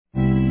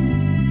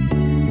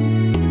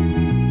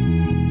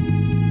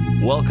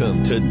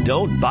Welcome to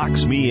Don't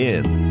Box Me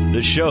In,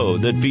 the show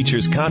that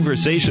features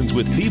conversations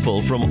with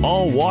people from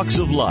all walks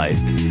of life,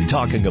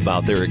 talking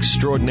about their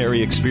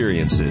extraordinary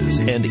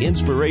experiences and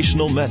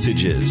inspirational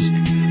messages.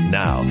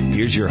 Now,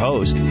 here's your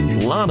host,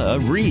 Lana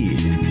Reed.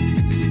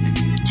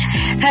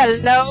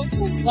 Hello,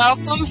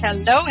 welcome,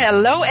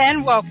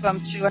 and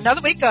welcome to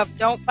another week of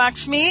Don't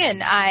Box Me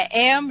In. I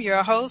am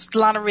your host,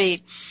 Lana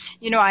Reed.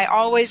 You know, I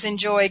always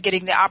enjoy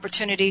getting the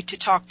opportunity to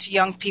talk to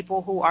young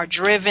people who are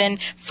driven,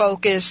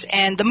 focused,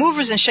 and the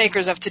movers and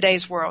shakers of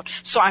today's world.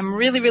 So I'm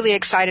really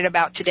excited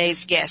about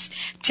today's guest.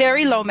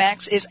 Terry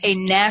Lomax is a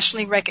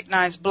nationally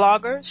recognized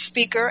blogger,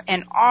 speaker,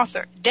 and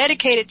author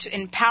dedicated to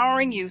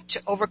empowering youth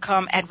to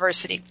overcome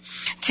adversity.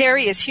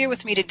 Terry is here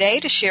with me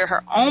today to share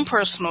her own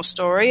personal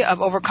story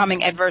of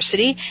overcoming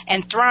adversity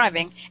and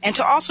thriving, and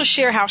to also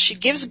share how she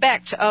gives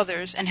back to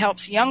others and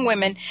helps young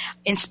women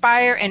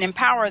inspire and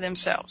empower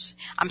themselves.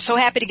 I'm so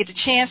happy to get the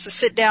chance to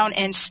sit down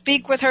and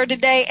speak with her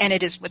today, and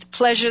it is with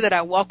pleasure that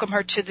I welcome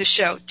her to the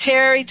show.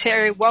 Terry,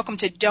 welcome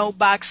to Don't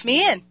Box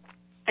Me In.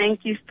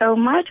 Thank you so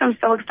much. I'm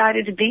so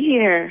excited to be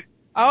here.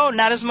 Oh,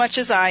 not as much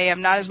as I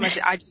am. Not as much.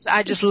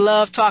 I just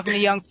love talking to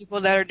young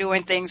people that are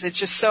doing things. It's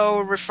just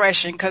so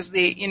refreshing because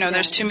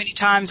there's too many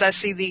times I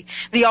see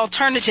the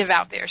alternative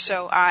out there.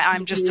 So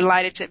I'm just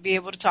delighted to be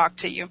able to talk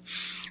to you.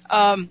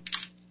 So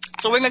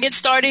we're going to get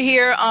started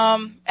here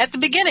at the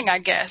beginning, I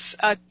guess.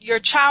 Your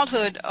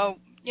childhood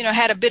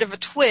had a bit of a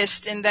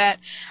twist in that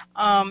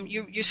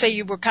you say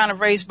you were kind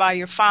of raised by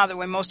your father,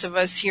 when most of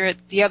us here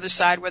at the other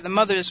side, where the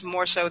mother is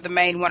more so the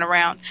main one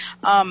around.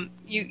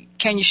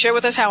 Can you share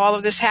with us how all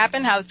of this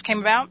happened, how this came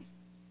about?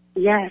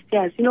 Yes.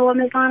 You know what,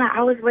 Ms. Lana?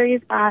 I was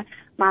raised by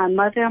my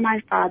mother and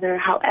my father.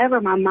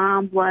 However, my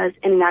mom was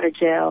in and out of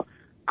jail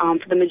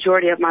for the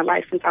majority of my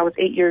life since I was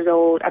 8 years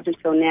old up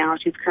until now.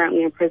 She's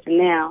currently in prison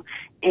now.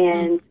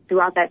 And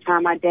throughout that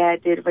time, my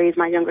dad did raise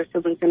my younger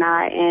siblings and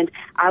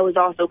I was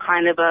also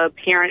kind of a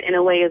parent in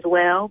a way as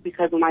well,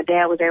 because when my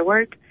dad was at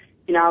work,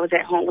 I was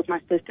at home with my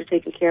sister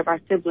taking care of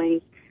our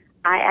siblings.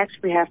 I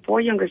actually have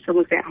 4 younger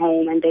siblings at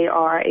home, and they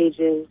are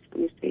ages,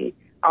 let me see,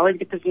 I always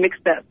get this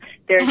mixed up.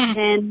 They're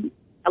 10,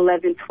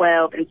 11,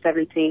 12, and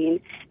 17.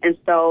 And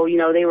so,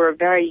 they were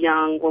very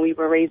young when we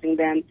were raising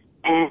them.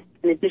 And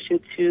in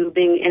addition to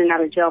being in and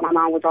out of jail, my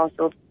mom was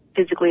also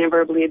physically and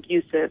verbally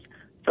abusive.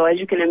 So as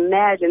you can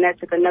imagine, that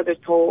took another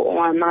toll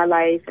on my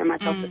life and my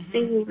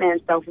self-esteem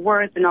and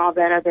self-worth and all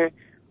that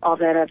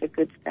other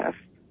good stuff.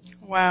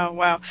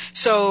 Wow.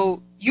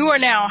 So you are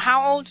now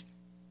how old?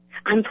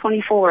 I'm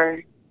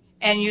 24.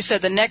 And you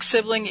said the next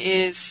sibling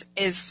is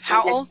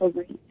how old?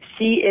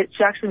 She'll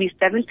actually be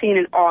 17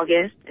 in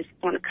August. She's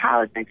going to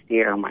college next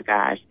year. Oh my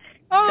gosh.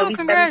 Oh, she'll be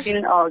congrats. 17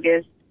 in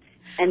August.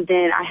 And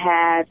then I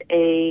have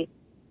a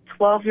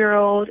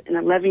 12-year-old, an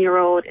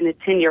 11-year-old, and a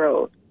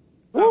 10-year-old.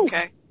 Woo.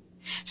 Okay.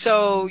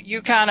 So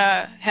you kind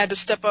of had to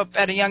step up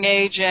at a young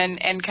age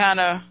and kind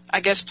of, I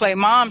guess, play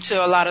mom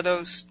to a lot of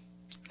those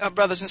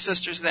brothers and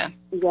sisters then.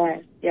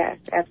 Yes,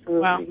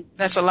 absolutely. Wow,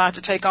 that's a lot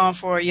to take on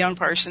for a young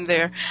person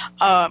there.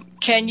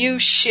 Can you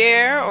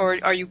share, or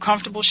are you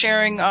comfortable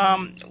sharing,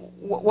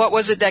 what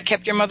was it that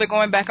kept your mother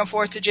going back and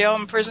forth to jail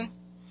and prison?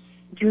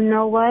 You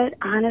know what?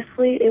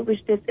 Honestly, it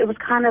was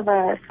kind of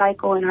a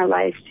cycle in her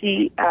life.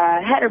 She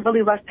had a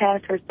really rough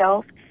past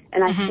herself,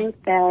 and I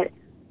think that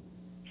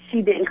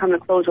she didn't come to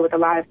closure with a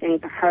lot of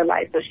things in her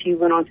life, so she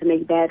went on to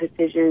make bad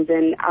decisions.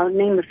 And I'll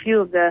name a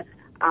few of the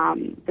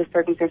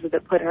circumstances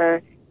that put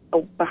her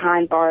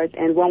behind bars,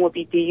 and one would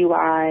be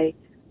DUI,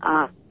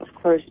 of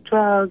course,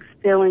 drugs,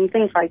 stealing,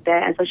 things like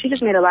that. And so she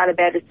just made a lot of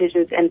bad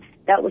decisions, and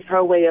that was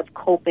her way of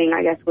coping,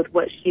 I guess, with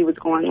what she was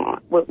going on,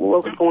 what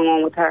was going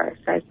on with her,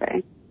 should I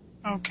say.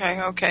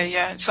 Okay,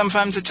 yeah.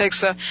 Sometimes it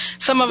takes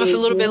some of us a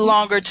little bit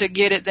longer to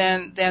get it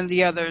than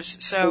the others.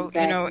 So,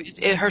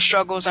 exactly. Her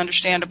struggle is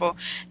understandable.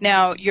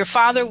 Now, your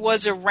father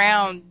was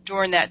around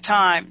during that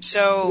time.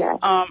 So,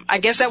 I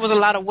guess that was a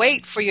lot of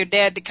weight for your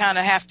dad to kind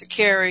of have to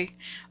carry,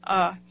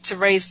 to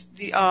raise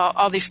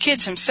all these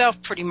kids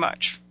himself pretty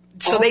much.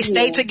 So they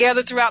stayed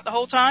together throughout the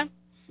whole time?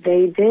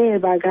 They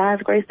did. By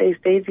God's grace, they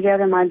stayed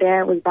together. My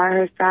dad was by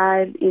her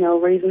side,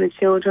 raising the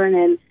children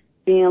and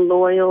being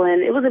loyal.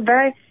 And it was a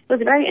very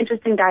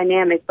interesting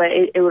dynamic, but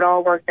it would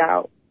all work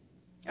out.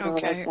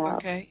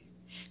 Okay.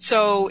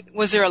 So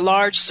was there a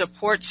large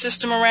support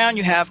system around?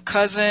 You have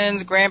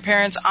cousins,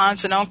 grandparents,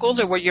 aunts, and uncles,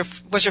 or was your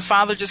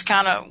father just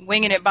kind of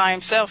winging it by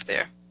himself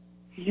there?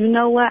 You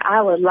know what?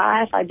 I would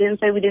lie if I didn't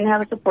say we didn't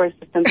have a support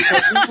system,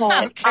 because we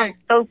had, I'm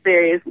so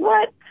serious.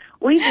 What?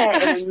 We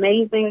had an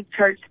amazing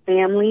church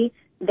family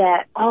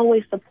that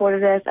always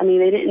supported us. I mean,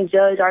 they didn't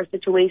judge our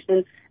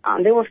situation.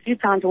 There were a few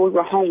times where we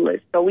were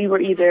homeless, so we were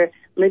either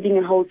living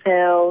in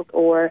hotels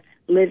or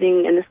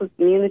living, and this was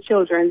me and the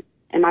children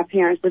and my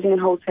parents, living in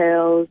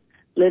hotels,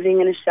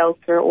 living in a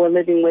shelter, or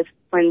living with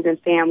friends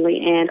and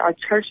family. And our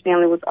church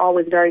family was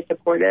always very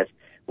supportive.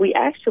 We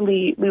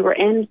were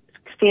in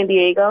San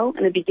Diego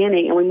in the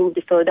beginning, and we moved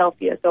to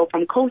Philadelphia. So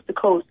from coast to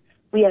coast,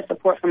 we had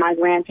support from my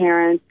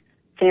grandparents,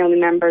 family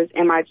members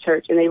in my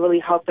church, and they really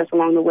helped us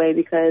along the way,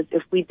 because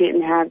if we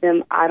didn't have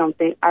them, I don't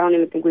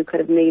even think we could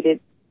have made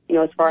it,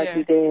 as far as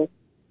we did.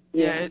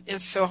 Yeah,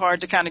 it's so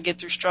hard to kind of get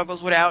through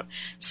struggles without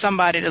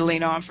somebody to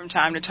lean on from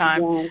time to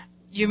time. Yeah.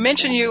 You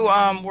mentioned you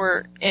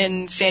were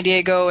in San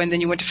Diego and then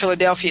you went to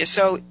Philadelphia.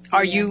 So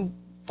are you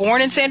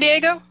born in San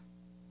Diego?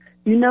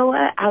 You know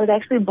what? I was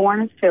actually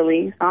born in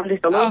Philly. So I'm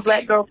just a little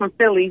black girl from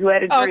Philly who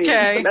had a dream.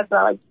 Okay. So that's what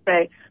I like to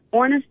say.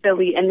 Born in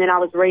Philly, and then I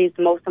was raised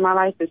most of my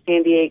life in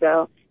San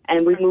Diego.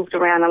 And we moved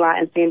around a lot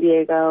in San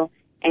Diego.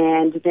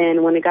 And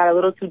then when it got a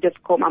little too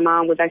difficult, my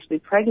mom was actually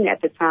pregnant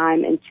at the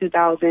time in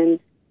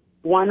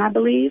 2001, I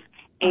believe.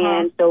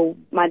 And so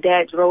my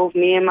dad drove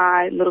me and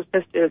my little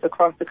sisters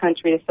across the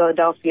country to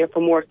Philadelphia for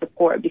more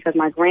support, because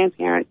my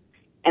grandparents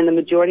and the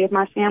majority of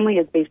my family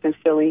is based in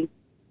Philly.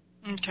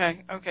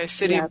 Okay.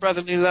 City of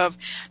brotherly love.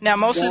 Now,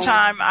 most of the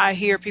time I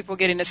hear people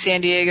get into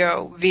San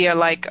Diego via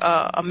like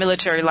a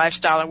military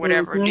lifestyle or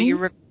whatever.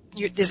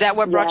 Is that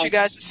what brought you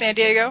guys to San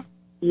Diego?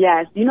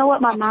 Yes. You know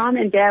what? My mom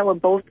and dad were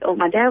both,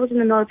 my dad was in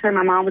the military,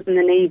 my mom was in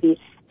the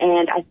Navy.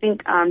 And I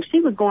think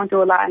she was going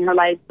through a lot in her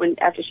life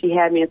after she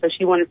had me, and so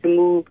she wanted to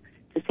move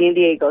to San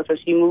Diego. So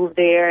she moved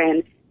there,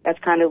 and that's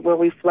kind of where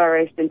we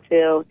flourished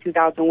until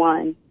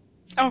 2001.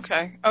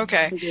 Okay.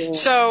 Yeah.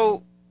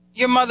 So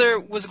your mother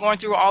was going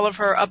through all of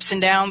her ups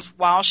and downs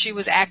while she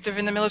was active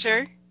in the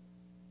military?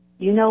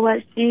 You know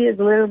what? She has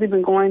literally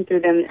been going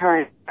through them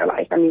her entire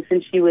life. I mean,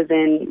 since she was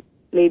in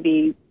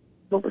maybe,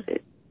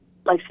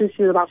 since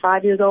she was about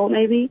 5 years old,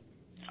 maybe.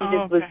 She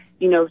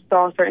was,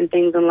 saw certain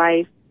things in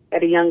life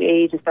at a young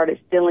age and started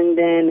stealing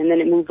them, and then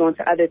it moved on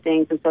to other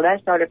things. And so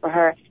that started for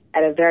her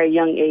at a very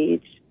young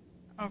age.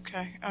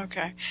 Okay.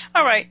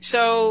 All right.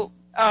 So,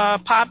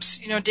 Pops,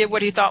 did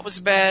what he thought was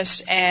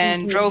best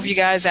and drove you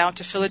guys out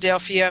to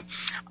Philadelphia.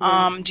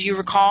 Do you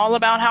recall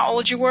about how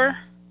old you were?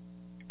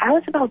 I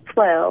was about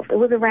 12. It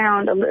was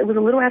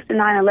a little after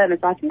 9/11,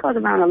 so I think I was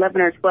around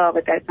 11 or 12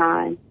 at that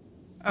time.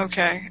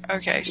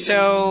 Okay.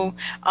 So,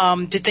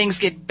 did things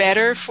get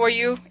better for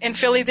you in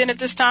Philly then at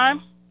this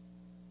time?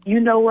 You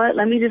know what?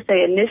 Let me just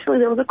say, initially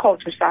there was a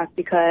culture shock,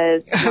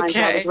 because I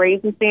was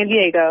raised in San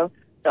Diego.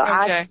 So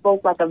I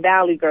spoke like a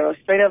valley girl,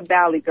 straight up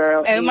valley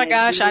girl. Oh my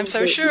gosh, I'm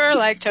so sure,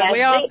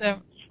 totally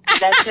awesome.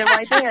 That's it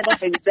right there.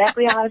 That's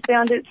exactly how it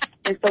sounded.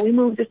 And so we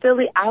moved to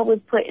Philly. I was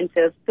put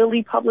into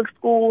Philly public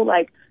school,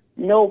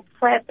 no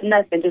prep,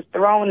 nothing, just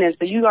thrown in.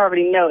 So you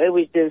already know it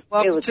was just,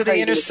 welcome it was to the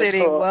inner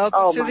city.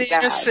 Welcome to the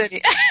inner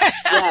city.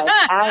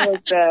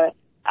 Yes,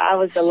 I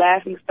was the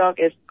laughing stock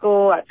at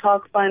school. I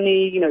talked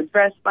funny,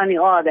 dressed funny,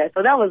 all that.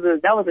 So that was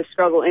a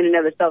struggle in and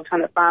of itself,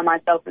 trying to find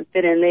myself and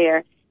fit in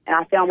there. And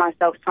I found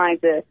myself trying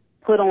to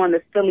put on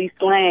the Philly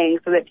slang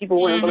so that people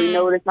wouldn't really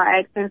notice my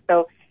accent.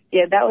 So,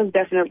 yeah, that was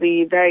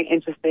definitely very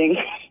interesting.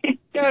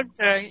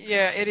 Okay,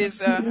 yeah, it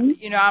is. I'm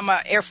an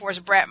Air Force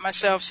brat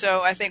myself,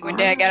 so I think when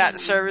Dad got out of the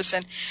service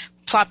and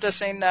plopped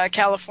us in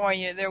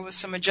California, there was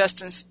some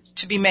adjustments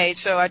to be made.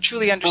 So I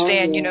truly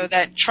understand,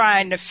 that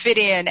trying to fit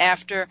in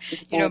after,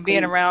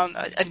 being around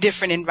a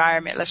different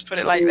environment. Let's put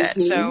it like that.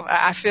 So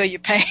I feel your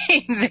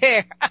pain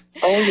there.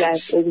 Oh,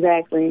 yes,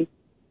 exactly.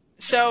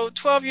 So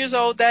 12 years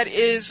old, that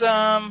is,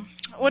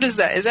 what is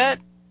that? Is that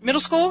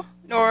middle school?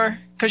 Or,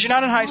 because you're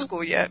not in high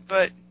school yet,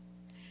 but.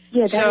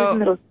 Yeah, that is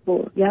middle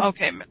school. Yep.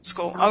 Okay, middle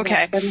school.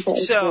 Okay.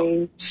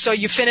 So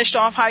you finished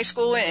off high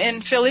school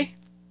in Philly?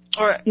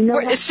 Or,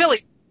 it's Philly?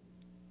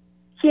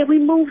 Yeah, we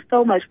moved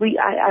so much.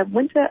 I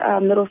went to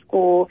middle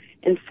school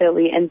in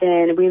Philly, and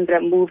then we ended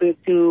up moving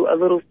to a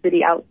little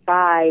city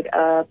outside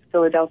of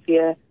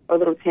Philadelphia, or a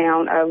little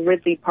town,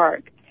 Ridley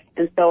Park.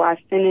 And so I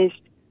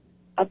finished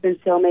up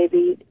until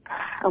maybe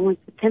I went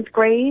to 10th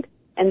grade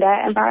in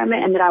that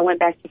environment, and then I went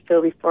back to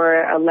Philly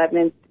for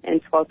 11th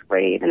and 12th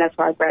grade, and that's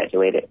where I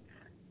graduated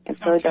in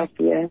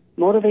Philadelphia,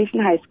 Motivation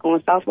High School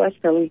in Southwest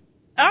Philly.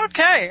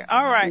 Okay,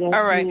 all right, yes,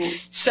 all right. Ma'am.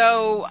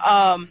 So,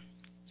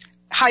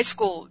 high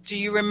school, do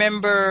you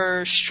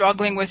remember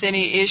struggling with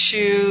any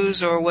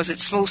issues, or was it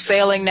smooth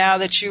sailing now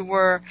that you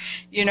were,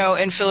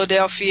 in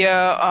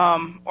Philadelphia,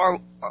 or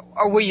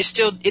were you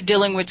still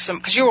dealing with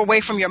because you were away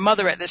from your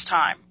mother at this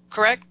time,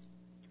 correct?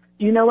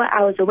 You know what?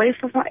 I was away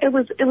from her. It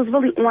was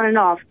really on and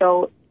off.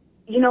 So,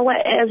 you know what?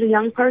 As a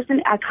young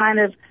person, I kind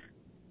of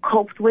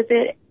coped with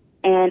it,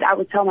 and I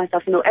would tell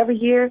myself, every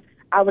year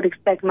I would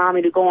expect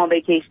mommy to go on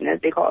vacation,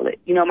 as they call it.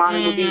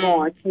 Mommy would be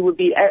gone. She would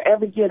be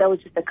every year. That was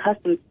just a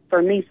custom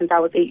for me since I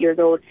was 8 years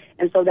old,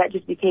 and so that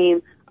just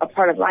became a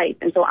part of life.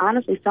 And so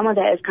honestly, some of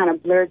that is kind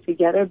of blurred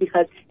together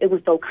because it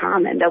was so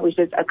common. That was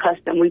just a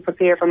custom. We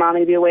prepared for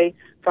mommy to be away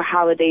for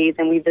holidays,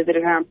 and we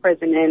visited her in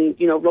prison and,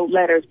 wrote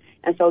letters.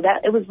 And so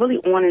that it was really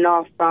on and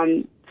off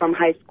from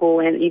high school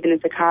and even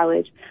into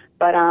college.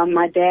 But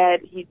my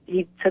dad,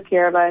 he took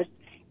care of us,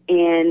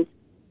 and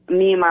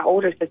me and my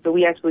older sister,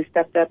 we actually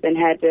stepped up and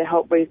had to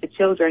help raise the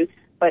children.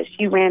 But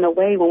she ran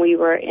away when we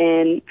were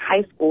in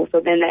high school, so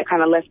then that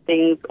kind of left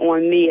things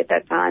on me at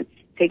that time,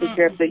 taking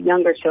care of the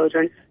younger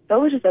children. So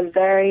it was just a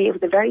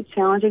very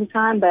challenging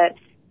time, but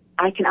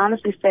I can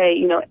honestly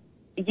say,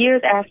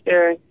 years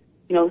after,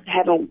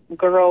 having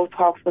girl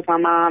talks with my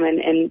mom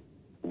and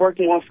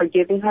working on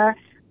forgiving her,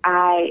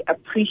 I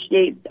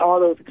appreciate all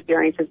those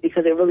experiences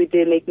because it really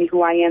did make me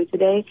who I am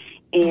today.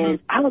 And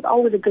I was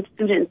always a good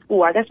student in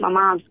school. I guess my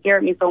mom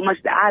scared me so much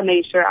that I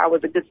made sure I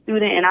was a good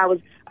student, and I was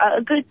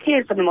a good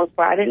kid for the most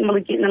part. I didn't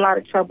really get in a lot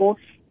of trouble.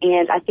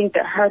 And I think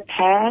that her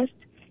past,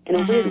 in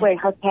a weird way,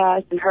 her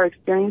past and her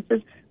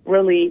experiences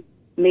really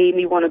made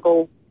me want to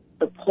go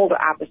the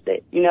polar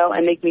opposite, you know,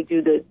 and make me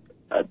do the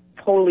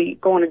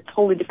go on a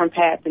totally different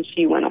path than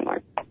she went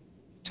on.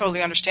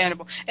 Totally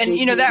understandable. And,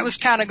 you know, that was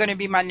kind of going to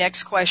be my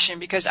next question,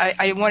 because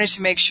I wanted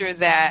to make sure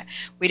that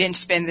we didn't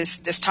spend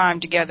this time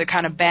together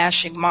kind of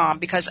bashing Mom,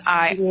 because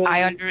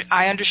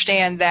I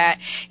understand that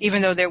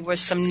even though there was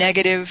some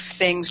negative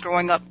things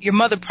growing up, your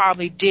mother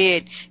probably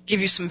did give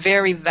you some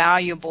very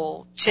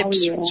valuable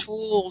tips or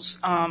tools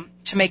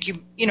to make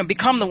you, you know,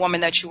 become the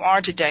woman that you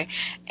are today.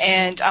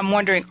 And I'm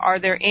wondering, are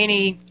there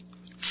any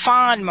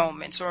fond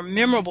moments or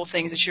memorable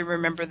things that you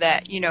remember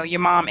that, you know, your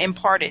mom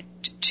imparted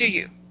to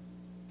you?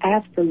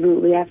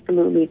 Absolutely,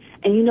 absolutely.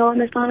 And you know,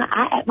 Miss Lana,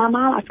 my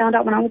mom, I found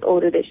out when I was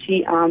older that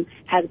she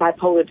has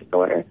bipolar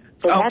disorder.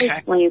 So that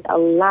explains a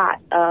lot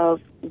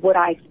of what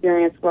I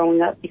experienced growing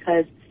up,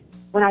 because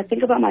when I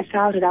think about my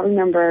childhood, I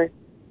remember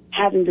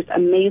having this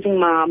amazing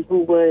mom who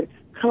would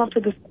come up to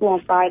the school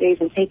on Fridays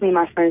and take me and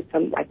my friends to,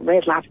 like,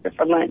 Red Lobster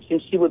for lunch,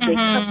 and she would make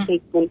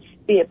cupcakes and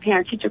be at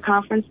parent-teacher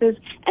conferences.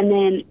 And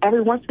then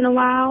every once in a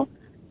while,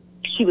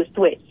 she would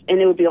switch, and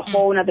it would be a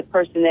whole other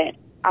person that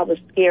I was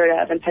scared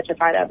of and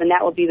petrified of, and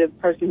that would be the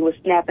person who was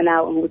snapping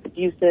out and who was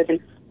abusive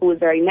and who was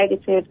very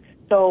negative.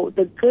 So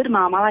the good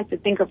mom, I like to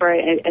think of her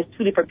as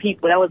two different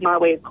people. That was my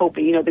way of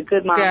coping. You know, the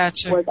good mom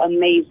was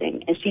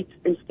amazing, and she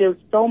instilled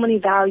so many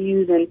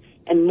values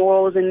and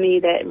morals in me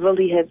that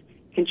really have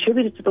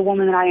contributed to the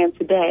woman that I am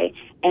today.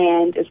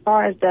 And as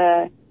far as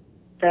the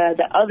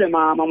other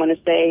mom, I'm going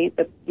to say,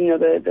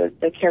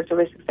 the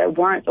characteristics that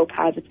weren't so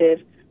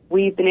positive,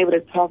 we've been able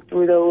to talk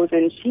through those,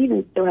 and she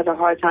even still has a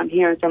hard time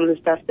hearing some of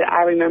the stuff that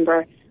I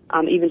remember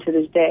even to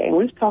this day. And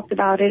we've talked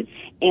about it,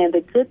 and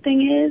the good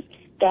thing is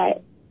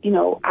that, you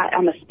know,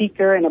 I'm a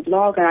speaker and a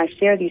blogger, and I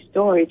share these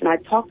stories, and I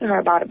talked to her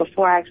about it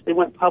before I actually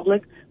went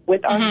public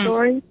with our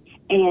stories,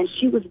 and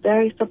she was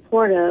very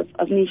supportive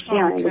of me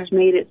sharing, which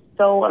made it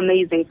so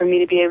amazing for me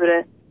to be able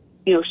to,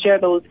 you know, share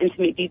those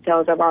intimate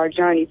details of our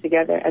journey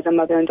together as a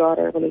mother and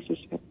daughter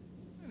relationship.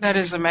 That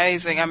is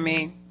amazing. I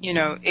mean, you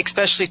know,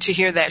 especially to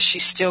hear that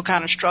she's still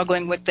kind of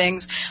struggling with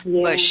things,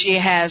 but she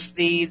has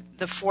the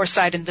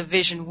foresight and the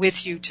vision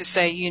with you to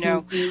say, you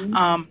know,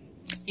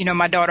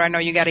 my daughter, I know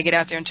you got to get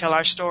out there and tell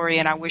our story,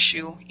 and I wish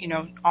you, you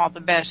know, all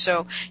the best.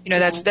 So, you know,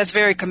 that's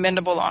very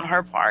commendable on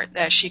her part,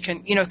 that she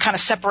can, you know, kind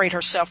of separate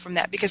herself from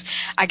that, because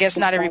I guess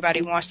not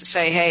everybody wants to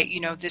say, hey, you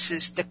know, this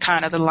is the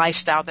kind of the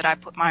lifestyle that I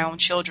put my own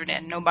children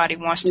in. Nobody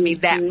wants to be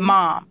that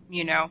mom,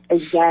 you know.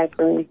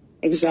 Exactly.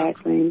 So,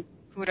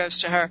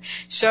 kudos to her.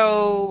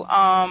 So,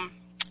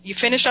 you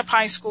finished up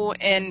high school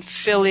in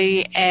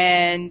Philly,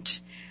 and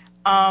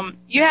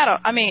you had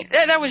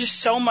there was just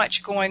so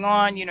much going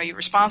on. You know, you're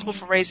responsible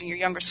for raising your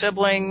younger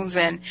siblings,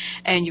 and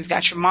you've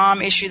got your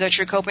mom issue that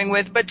you're coping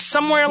with. But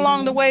somewhere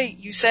along the way,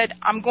 you said,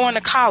 I'm going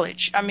to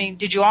college. I mean,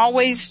 did you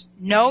always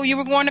know you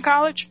were going to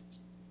college?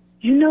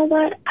 You know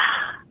what?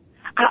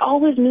 I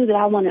always knew that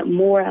I wanted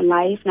more in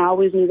life, and I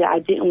always knew that I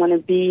didn't want to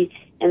be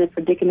in the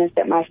predicaments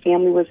that my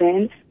family was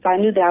in. So I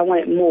knew that I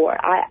wanted more.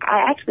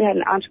 I actually had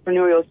an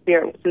entrepreneurial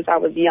spirit since I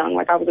was young.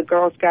 Like, I was a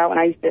Girl Scout, and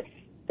I used to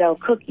sell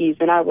cookies,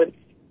 and I would,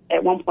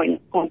 at one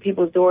point, on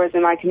people's doors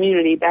in my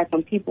community, back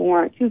when people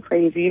weren't too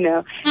crazy, you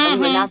know,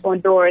 and we would knock on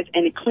doors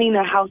and clean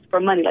their house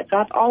for money. Like, so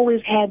I've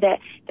always had that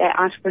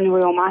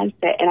entrepreneurial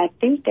mindset, and I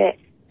think that,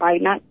 but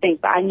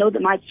I know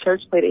that my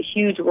church played a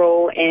huge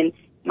role in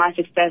my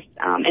success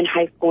in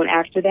high school and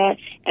after that.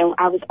 And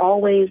I was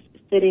always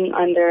sitting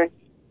under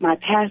my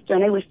pastor,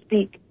 and they would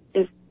speak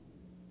this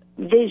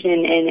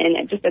vision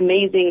and just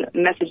amazing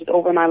messages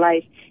over my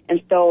life.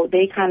 And so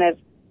they kind of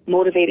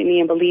motivated me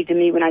and believed in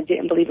me when I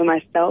didn't believe in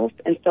myself.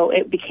 And so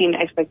it became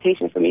an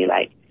expectation for me,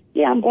 like,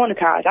 yeah, I'm going to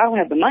college. I don't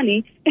have the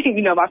money.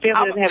 You know, my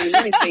family doesn't have any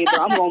money saved,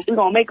 so we're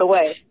going to make a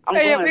way.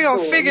 We're going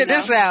to figure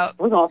this out.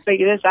 We're going to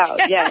figure this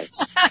out,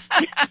 yes.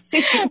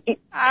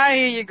 I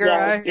hear you, girl.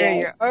 Yes, I hear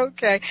you.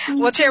 Okay.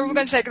 Well, Terry, we're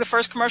going to take the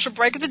first commercial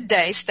break of the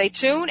day. Stay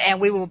tuned, and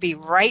we will be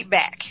right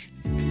back.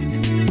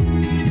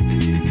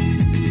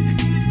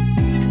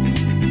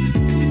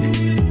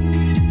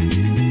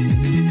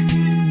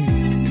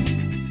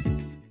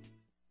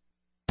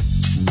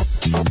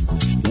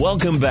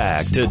 Welcome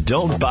back to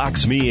Don't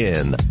Box Me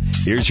In.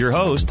 Here's your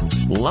host,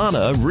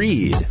 Lana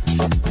Reed.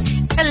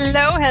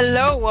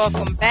 Hello.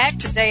 Welcome back.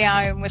 Today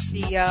I am with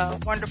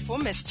the wonderful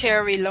Miss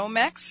Terry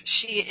Lomax.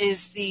 She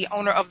is the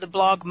owner of the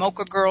blog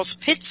Mocha Girls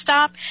Pit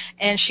Stop,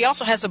 and she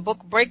also has a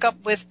book, Break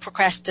Up with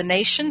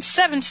Procrastination,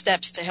 7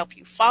 Steps to Help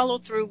You Follow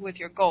Through with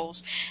Your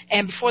Goals.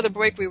 And before the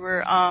break, we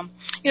were,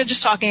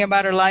 just talking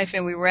about her life,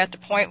 and we were at the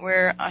point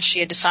where she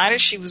had decided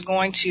she was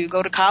going to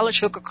go to college,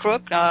 hook or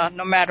crook,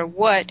 no matter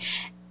what.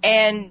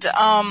 And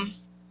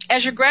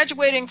as you're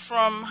graduating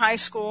from high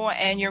school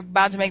and you're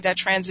about to make that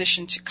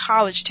transition to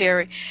college,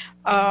 Terry,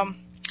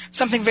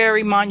 something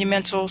very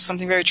monumental,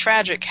 something very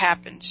tragic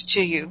happens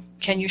to you.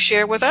 Can you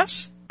share with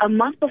us? A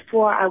month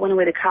before I went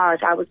away to college,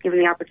 I was given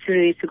the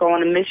opportunity to go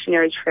on a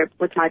missionary trip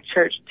with my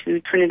church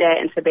to Trinidad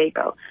and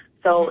Tobago.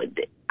 So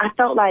I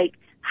felt like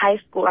high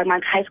school, like my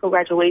high school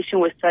graduation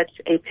was such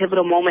a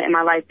pivotal moment in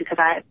my life because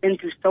I had been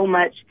through so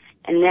much,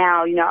 and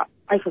now,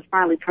 life was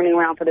finally turning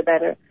around for the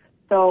better.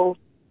 So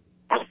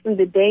actually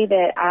the day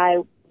that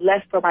I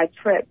left for my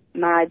trip,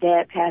 my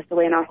dad passed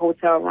away in our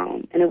hotel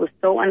room, and it was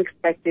so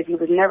unexpected. He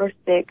was never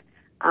sick.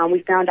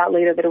 We found out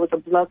later that it was a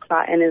blood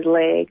clot in his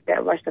leg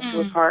that rushed up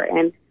to his heart,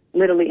 and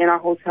literally in our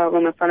hotel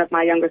room in front of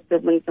my younger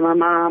siblings and my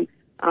mom,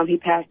 he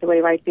passed away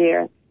right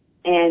there.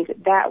 And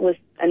that was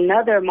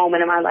another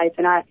moment in my life,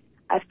 and I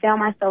found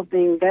myself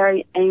being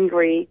very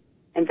angry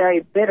and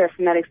very bitter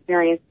from that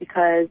experience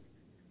because,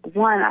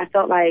 one, I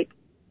felt like,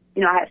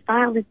 I had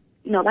finally,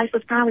 life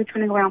was finally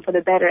turning around for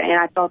the better, and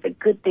I thought that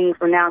good things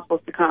were now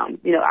supposed to come,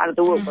 out of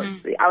the woodwork.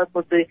 I was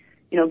supposed to,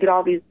 get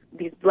all these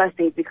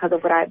blessings because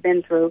of what I had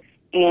been through,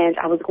 and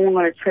I was going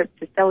on a trip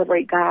to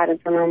celebrate God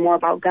and to learn more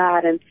about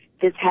God, and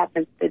this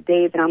happened the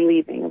day that I'm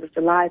leaving. It was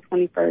July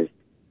 21st,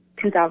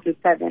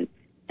 2007,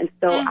 and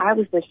so I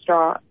was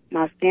distraught.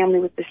 My family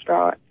was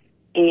distraught,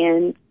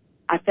 and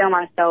I found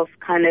myself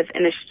kind of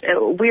in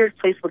a weird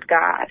place with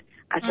God.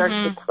 I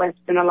started to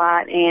question a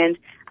lot, and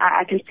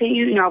I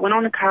continued, I went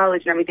on to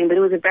college and everything, but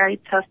it was a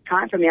very tough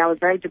time for me. I was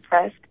very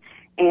depressed,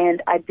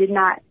 and I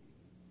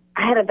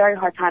had a very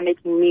hard time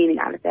making meaning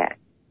out of that.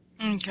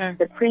 Okay.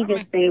 The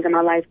previous things in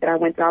my life that I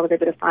went through, I was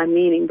able to find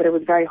meaning, but it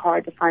was very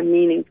hard to find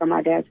meaning from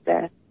my dad's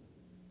death.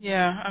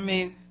 Yeah,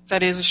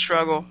 that is a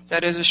struggle.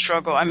 That is a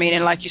struggle.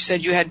 And like you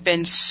said, you had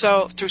been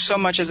through so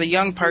much as a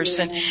young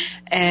person,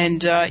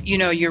 and,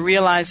 you're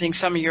realizing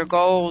some of your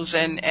goals,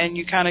 and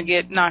you kind of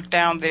get knocked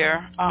down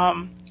there.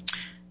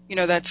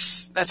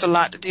 That's a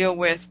lot to deal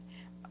with.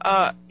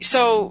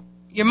 So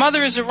your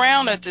mother is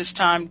around at this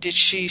time. Did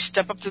she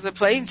step up to the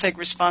plate and take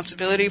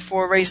responsibility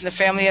for raising the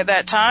family at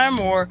that time,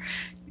 or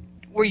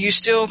were you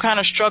still kind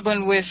of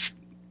struggling with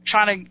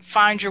trying to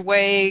find your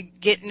way,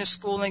 get into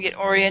school and get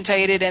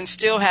orientated, and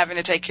still having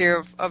to take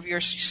care of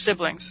your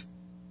siblings?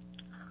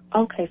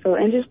 Okay, so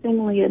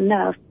interestingly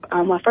enough,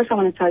 first I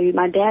want to tell you,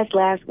 my dad's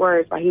last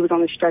words while he was on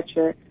the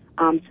stretcher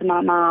to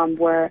my mom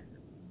were,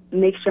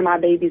 "Make sure my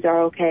babies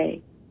are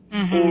okay."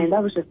 And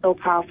that was just so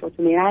powerful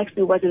to me. I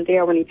actually wasn't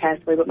there when he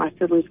passed away, but my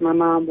siblings and my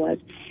mom was.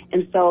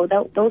 And so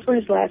those were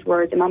his last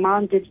words. And my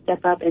mom did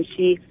step up, and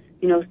she,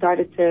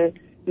 started to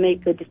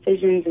make good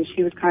decisions, and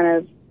she was kind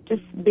of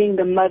just being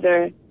the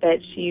mother that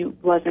she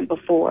wasn't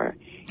before.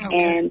 Okay.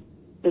 And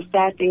the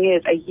sad thing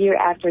is, a year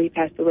after he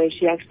passed away,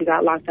 she actually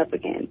got locked up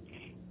again.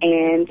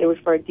 And it was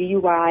for a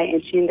DUI,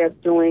 and she ended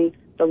up doing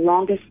the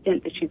longest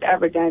stint that she's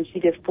ever done.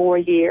 She did 4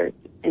 years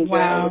in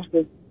jail, which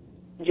was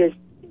just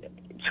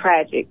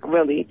tragic,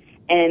 really.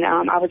 And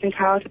I was in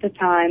college at the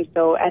time,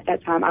 so at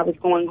that time I was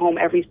going home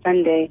every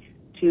Sunday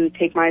to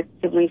take my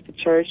siblings to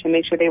church and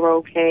make sure they were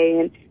okay,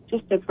 and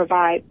just to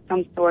provide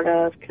some sort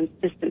of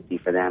consistency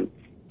for them.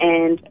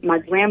 And my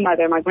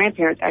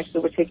grandparents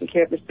actually were taking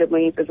care of the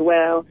siblings as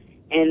well,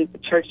 and the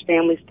church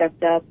family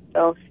stepped up.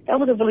 So that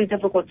was a really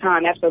difficult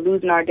time after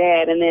losing our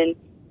dad and then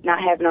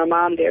not having our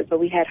mom there. So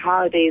we had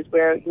holidays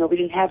where, we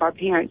didn't have our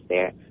parents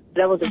there.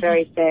 So that was a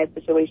very sad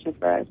situation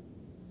for us.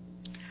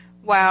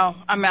 Wow.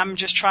 I'm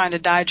just trying to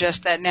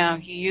digest that now.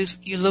 You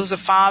lose a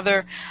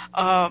father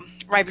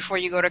right before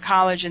you go to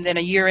college, and then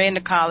a year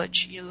into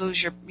college, you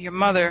lose your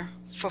mother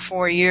for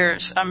 4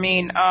 years.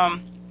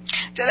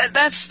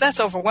 That's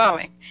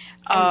overwhelming.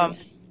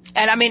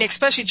 And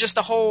especially just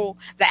the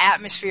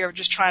atmosphere of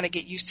just trying to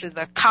get used to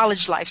the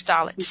college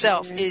lifestyle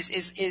itself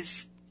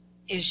is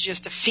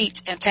just a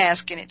feat and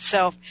task in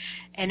itself,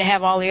 and to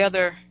have all the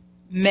other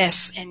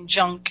mess and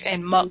junk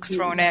and muck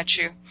thrown at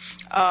you.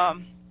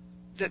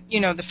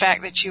 The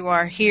fact that you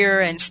are here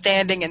and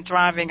standing and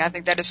thriving, I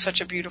think that is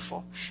such a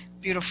beautiful,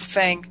 beautiful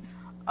thing.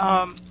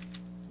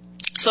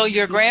 So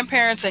your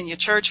grandparents and your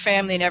church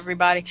family and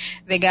everybody,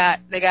 they got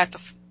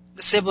the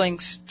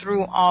siblings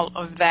through all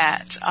of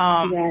that.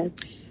 Yes.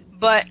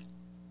 But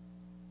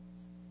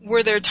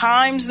were there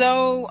times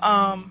though,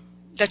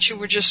 that you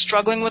were just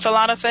struggling with a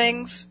lot of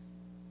things?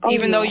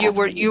 Even though you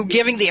were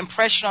giving the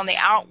impression on the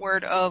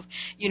outward of,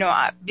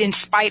 in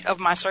spite of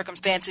my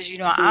circumstances,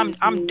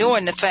 I'm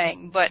doing the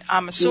thing, but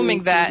I'm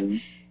assuming that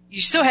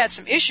you still had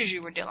some issues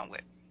you were dealing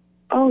with.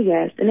 Oh,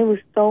 yes. And it was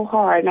so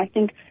hard. And I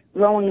think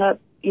growing up,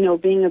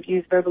 being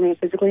abused verbally and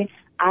physically,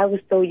 I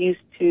was so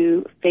used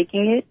to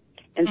faking it.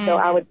 And so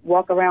I would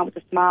walk around with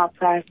a smile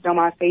plastered on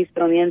my face,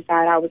 but on the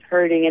inside I was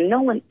hurting, and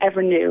no one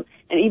ever knew.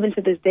 And even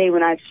to this day,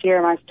 when I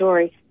share my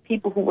story,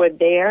 people who were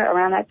there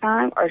around that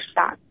time are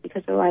shocked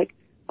because they're like,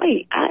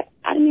 wait, I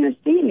didn't even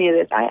see any of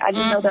this. I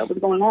didn't know that was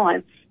going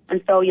on.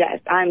 And so, yes,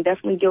 I'm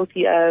definitely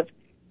guilty of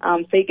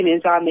faking it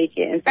until I make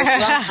it. And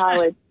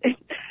so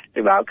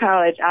throughout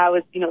college, I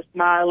was,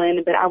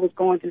 smiling, but I was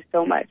going through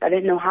so much. I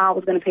didn't know how I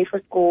was going to pay for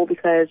school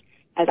because,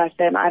 as I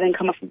said, I didn't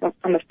come up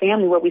from a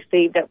family where we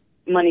saved up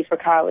money for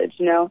college,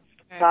 So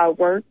I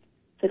worked,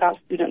 took out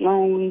student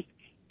loans,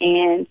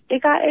 And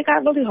it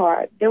got really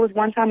hard. There was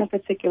one time in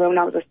particular when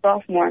I was a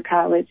sophomore in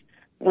college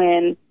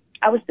when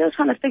I was still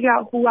trying to figure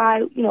out who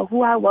I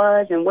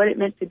was and what it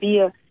meant to be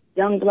a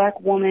young black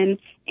woman.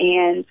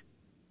 And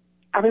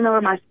I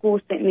remember my school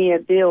sent me a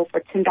bill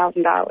for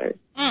 $10,000.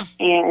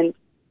 And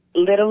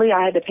literally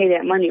I had to pay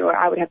that money or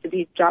I would have to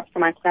be dropped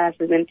from my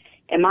classes. And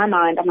in my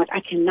mind, I'm like, I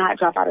cannot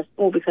drop out of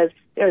school because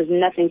there is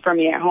nothing for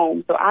me at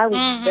home. So I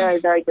was very,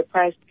 very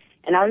depressed.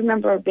 And I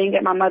remember being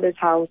at my mother's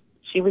house.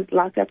 She was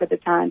locked up at the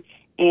time.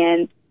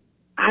 And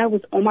I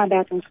was on my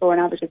bathroom floor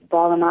and I was just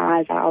bawling my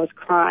eyes out. I was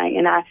crying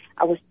and I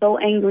was so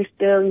angry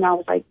still. I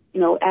was like,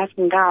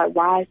 asking God,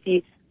 why is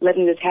he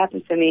letting this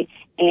happen to me?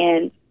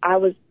 And I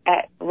was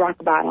at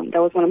rock bottom.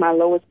 That was one of my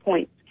lowest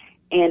points.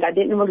 And I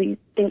didn't really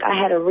think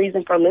I had a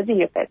reason for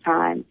living at that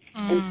time.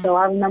 And so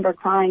I remember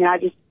crying and I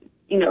just,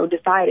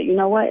 decided,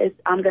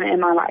 I'm going to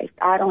end my life.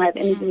 I don't have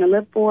anything to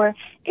live for.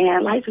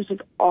 And life is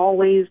just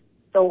always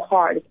so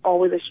hard. It's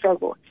always a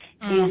struggle.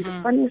 And the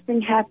funniest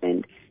thing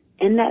happened.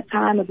 In that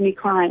time of me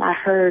crying, I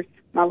heard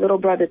my little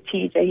brother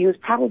TJ. He was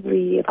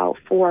probably about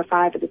 4 or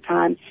 5 at the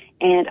time.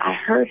 And I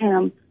heard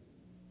him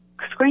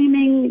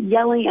screaming,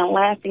 yelling, and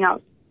laughing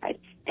outside.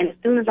 And as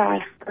soon as I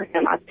heard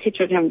him, I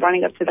pictured him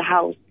running up to the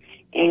house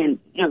and,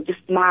 just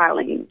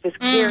smiling, just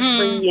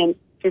carefree and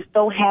just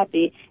so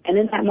happy. And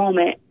in that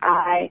moment,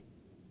 I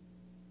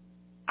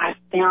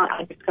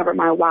discovered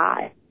my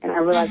why. And I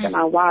realized that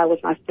my why was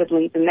my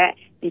siblings. And that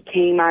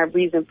became my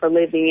reason for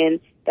living. And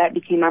that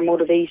became my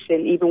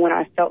motivation, even when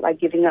I felt like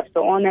giving up.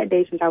 So on that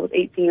day, since I was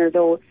 18 years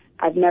old,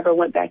 I've never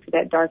went back to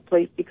that dark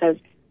place because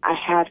I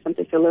have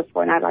something to live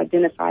for, and I've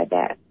identified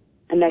that,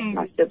 and that's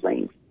my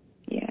siblings.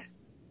 Yeah.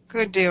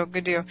 Good deal,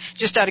 good deal.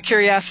 Just out of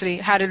curiosity,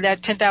 how did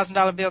that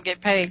 $10,000 bill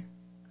get paid?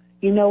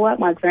 You know what?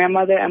 My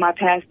grandmother and my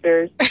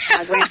pastors,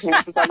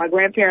 my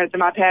grandparents and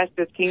my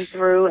pastors came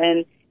through,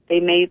 and they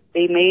made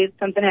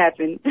something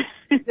happen.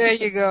 There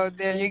you go.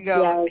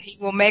 Yes. He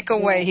will make a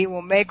way. He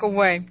will make a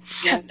way.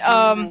 Yes.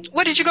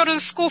 What did you go to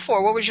school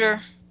for? What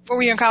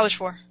were you in college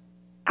for?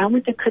 I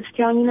went to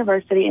Kutztown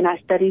University and I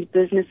studied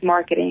business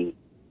marketing.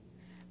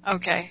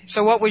 Okay.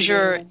 So what was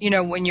your,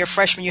 when you're a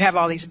freshman, you have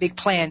all these big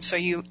plans. So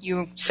you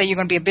say you're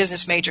going to be a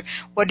business major.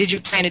 What did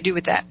you plan to do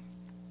with that?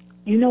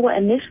 You know what?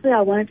 Initially,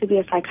 I wanted to be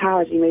a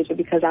psychology major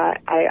because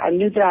I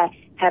knew that I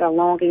had a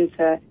longing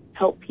to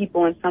help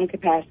people in some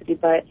capacity,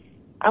 but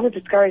I was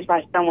discouraged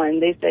by someone.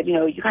 They said,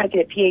 you got to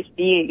get a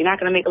PhD and you're not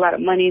going to make a lot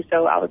of money.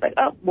 So I was like,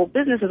 oh, well,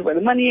 business is where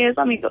the money is.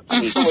 Let me go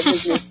with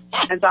business.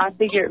 And so I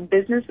figured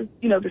business is,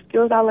 the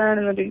skills I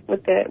learned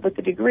with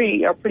the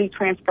degree are pretty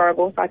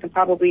transferable. So I can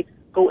probably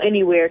go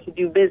anywhere to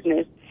do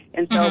business.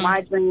 And so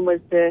my dream was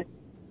to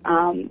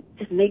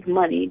just make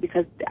money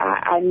because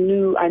I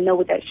know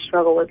what that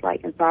struggle was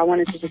like. And so I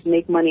wanted to just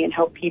make money and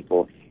help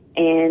people.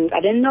 And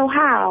I didn't know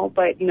how,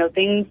 but,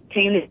 things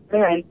came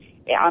together and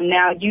I'm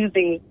now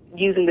using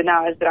the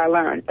knowledge that I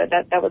learned. But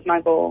that was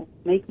my goal.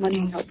 Make money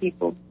and help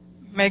people.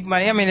 Make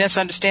money. I mean, that's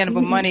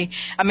understandable. Money.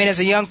 I mean, as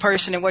a young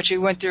person and what you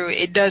went through,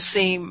 it does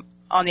seem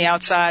on the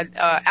outside,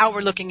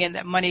 outward looking in,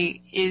 that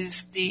money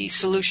is the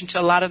solution to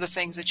a lot of the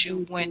things that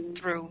you went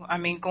through. I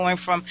mean, going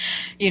from,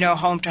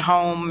 home to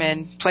home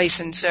and place.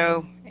 And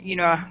so,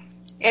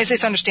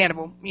 it's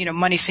understandable.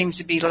 Money seems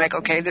to be like,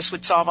 okay, this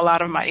would solve a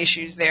lot of my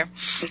issues there.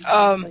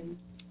 So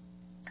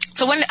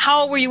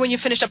how old were you when you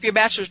finished up your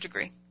bachelor's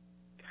degree?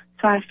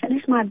 So I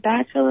finished my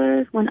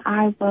bachelor's when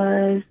I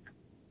was,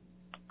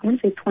 I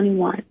want to say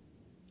 21.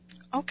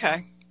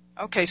 Okay.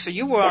 So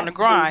you were on the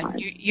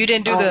grind. You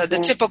didn't do the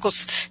typical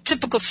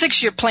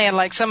 6-year plan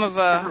like some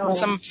of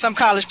some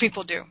college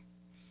people do.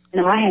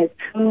 No, I had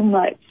too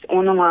much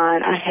on the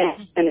line. I had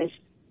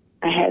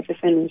to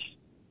finish.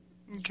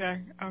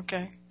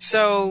 Okay.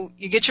 So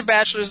you get your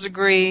bachelor's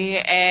degree,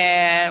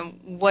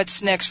 and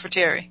what's next for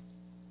Terry?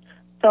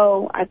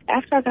 So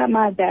after I got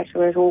my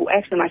bachelor's, well,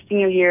 actually my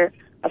senior year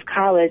of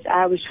college,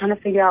 I was trying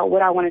to figure out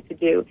what I wanted to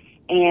do.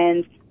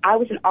 And I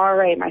was an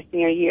RA my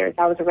senior year.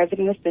 So I was a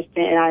resident assistant,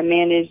 and I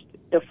managed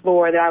the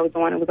floor that I was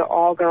on. It was an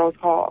all-girls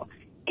hall.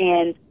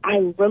 And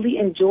I really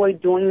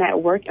enjoyed doing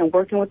that work and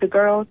working with the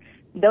girls.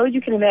 Though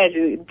you can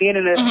imagine, being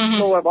in a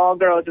floor of all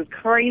girls is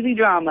crazy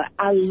drama.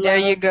 There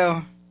you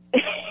go.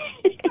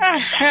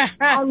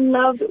 I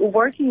loved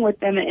working with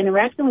them and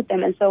interacting with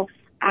them. And so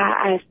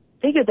I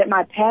figured that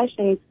my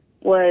passion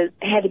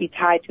had to be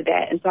tied to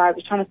that. And so I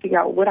was trying to figure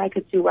out what I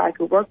could do where I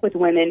could work with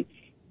women.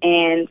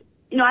 And,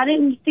 I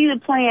didn't see the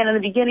plan in the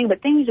beginning,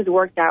 but things just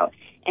worked out.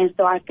 And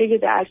so I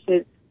figured that I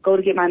should go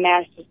to get my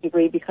master's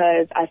degree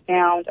because I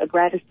found a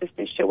grad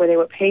assistantship where they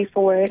would pay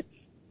for it.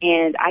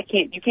 And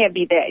you can't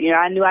beat that.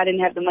 I knew I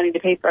didn't have the money to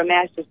pay for a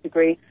master's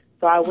degree.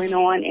 So I went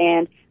on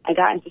and I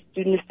got into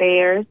student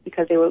affairs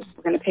because they were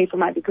going to pay for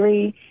my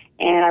degree.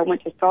 And I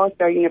went to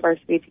Salisbury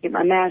University to get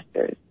my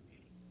master's.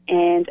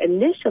 And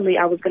initially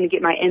I was going to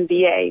get my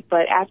MBA,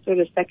 but after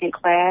the second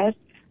class,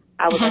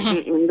 I was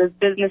like, this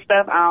business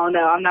stuff, I don't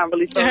know. I'm not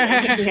really feeling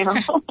it.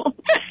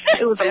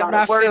 It was a lot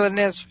of work. Feeling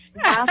this.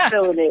 I'm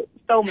feeling it.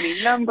 So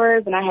many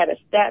numbers, and I had a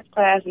stats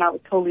class, and I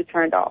was totally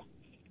turned off.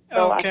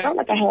 So I felt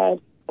like I had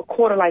a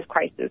quarter-life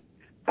crisis.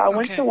 So I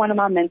went to one of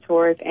my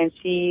mentors, and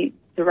she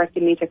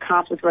directed me to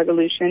conflict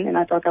resolution, and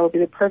I thought that would be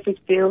the perfect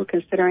field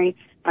considering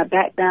my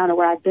background and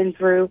what I've been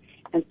through.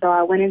 And so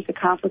I went into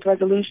conflict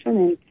resolution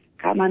and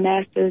got my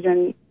master's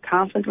in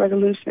conflict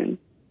resolution.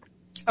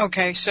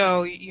 Okay,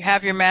 so you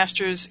have your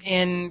master's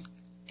in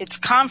it's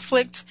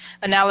conflict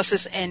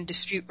analysis and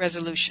dispute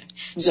resolution.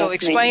 So Yes,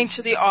 explain ma'am.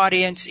 to the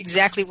audience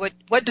exactly what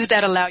does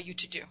that allow you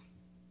to do?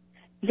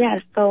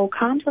 Yes, so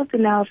conflict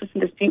analysis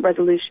and dispute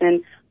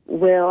resolution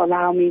will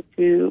allow me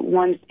to,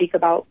 one, speak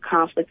about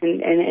conflict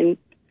and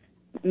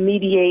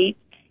mediate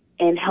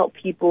and help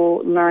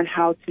people learn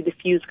how to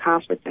diffuse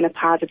conflict in a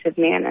positive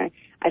manner.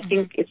 I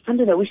think it's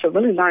something that we should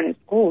really learn in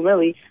school,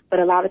 really, but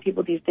a lot of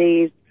people these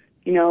days,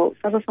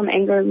 suffer from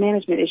anger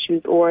management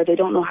issues, or they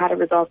don't know how to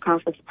resolve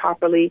conflicts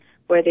properly,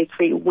 where they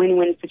create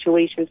win-win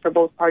situations for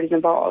both parties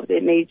involved.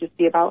 It may just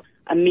be about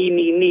a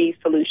me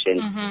solution.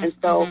 And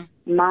so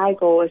my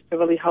goal is to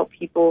really help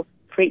people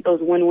create those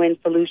win-win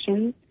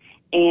solutions.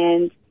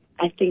 And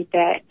I think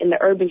that in the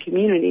urban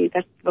community,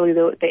 that's really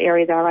the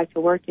area that I like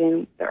to work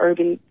in, the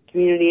urban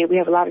community. And we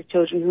have a lot of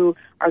children who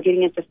are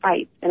getting into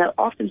fights. And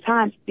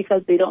oftentimes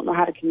because they don't know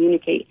how to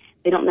communicate.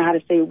 They don't know how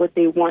to say what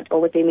they want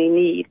or what they may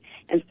need.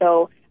 And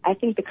so I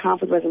think the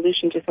conflict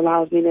resolution just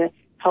allows me to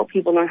help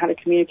people learn how to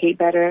communicate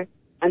better,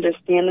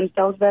 understand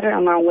themselves better,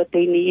 and learn what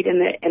they need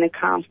in a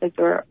conflict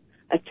or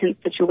a tense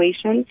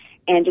situation,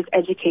 and just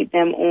educate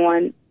them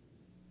on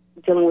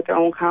dealing with their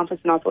own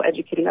conflicts and also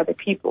educating other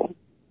people.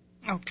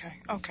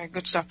 Okay,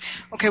 good stuff.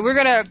 Okay, we're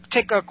going to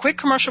take a quick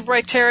commercial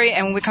break, Terry,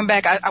 and when we come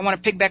back, I want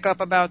to pick back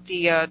up about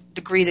the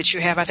degree that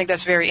you have. I think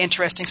that's very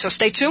interesting. So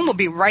stay tuned. We'll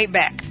be right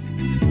back.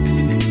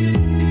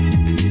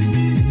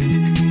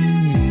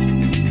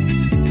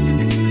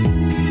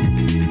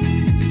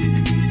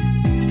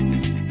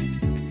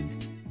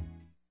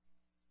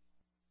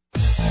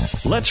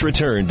 Let's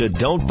return to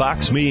Don't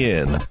Box Me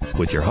In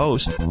with your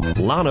host,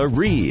 Lana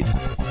Reed.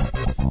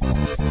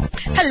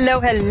 Hello.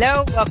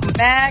 Welcome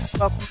back.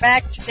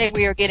 Today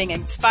we are getting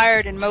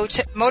inspired and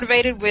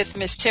motivated with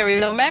Miss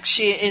Terry Lomax.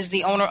 She is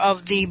the owner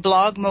of the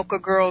blog Mocha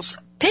Girls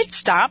Pit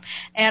Stop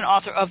and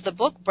author of the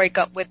book Break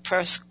Up with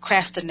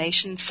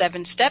Procrastination,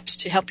 7 Steps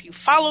to Help You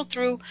Follow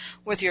Through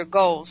with Your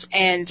Goals.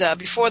 And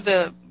before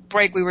the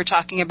break, we were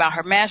talking about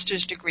her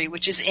master's degree,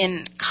 which is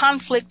in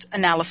conflict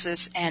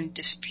analysis and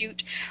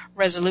dispute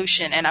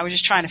resolution. And I was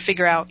just trying to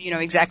figure out,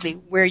 exactly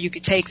where you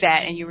could take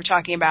that. And you were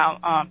talking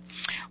about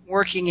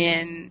working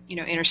in,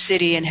 inner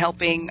city and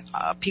helping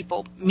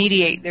people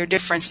mediate their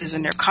differences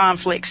and their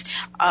conflicts.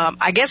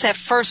 I guess at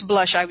first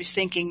blush, I was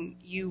thinking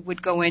you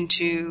would go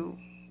into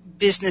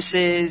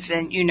businesses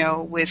and,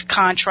 with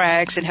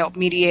contracts and help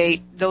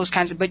mediate those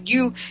kinds of, but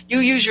you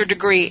use your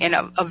degree in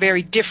a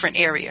very different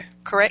area,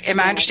 correct?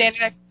 Am I understanding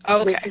that?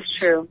 Okay. This is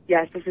true.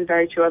 Yes, this is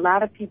very true. A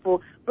lot of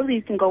people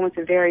really can go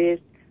into various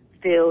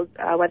fields,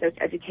 whether it's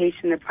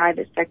education, the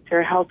private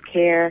sector,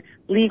 healthcare,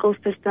 legal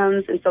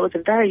systems, and so it's a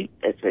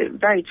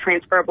very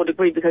transferable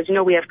degree because,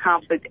 we have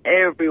conflict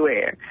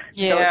everywhere.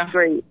 Yeah.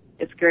 So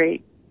it's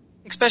great.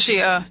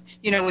 Especially,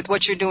 with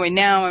what you're doing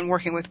now and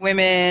working with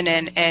women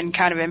and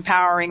kind of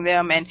empowering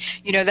them. And,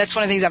 that's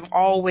one of the things I've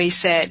always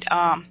said.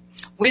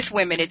 With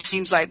women, it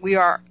seems like we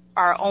are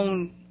our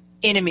own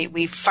enemy.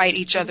 We fight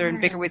each other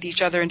and bicker with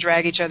each other and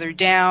drag each other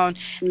down.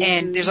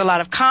 And there's a lot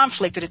of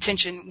conflict and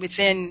tension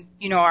within,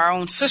 our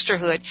own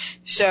sisterhood.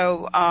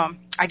 So,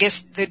 I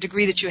guess the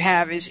degree that you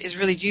have is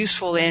really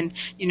useful in,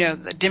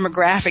 the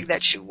demographic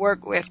that you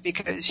work with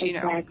because,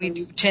 we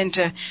do tend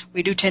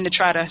to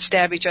try to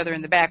stab each other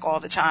in the back all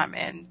the time.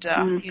 And,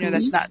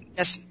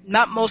 that's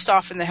not most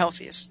often the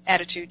healthiest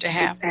attitude to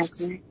have.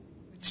 Exactly.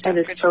 That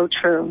is so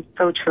true.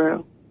 So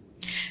true.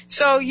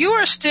 So you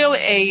are still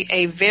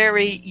a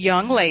very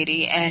young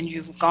lady, and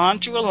you've gone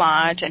through a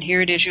lot, and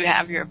here it is, you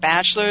have your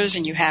bachelor's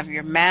and you have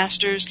your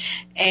master's.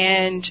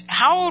 And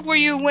how old were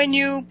you when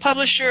you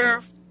published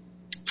your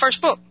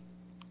first book?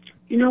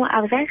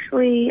 I was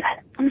actually,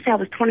 I'm going to say I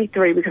was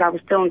 23 because I was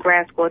still in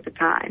grad school at the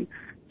time.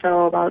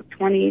 So about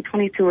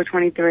 22 or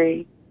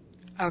 23.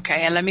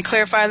 Okay, and let me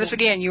clarify this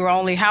again. You were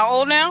only how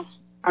old now?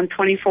 I'm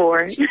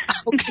 24.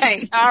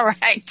 Okay, all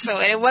right. So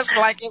it wasn't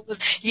like it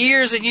was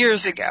years and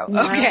years ago.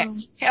 Okay,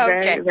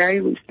 Very,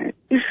 very recent.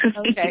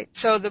 Okay,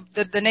 so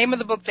the name of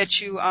the book that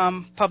you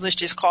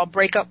published is called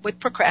Break Up with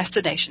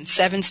Procrastination,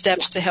 7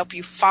 Steps to Help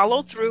You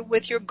Follow Through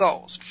with Your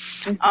Goals.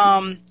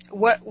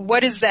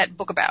 What is that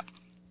book about?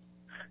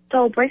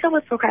 So Break Up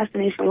with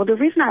Procrastination, well, the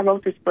reason I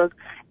wrote this book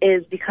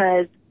is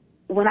because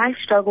when I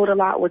struggled a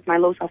lot with my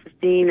low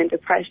self-esteem and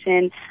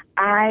depression,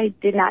 I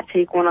did not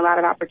take on a lot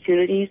of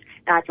opportunities,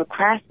 and I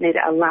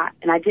procrastinated a lot.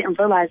 And I didn't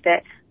realize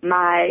that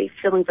my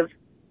feelings of,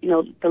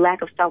 the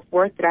lack of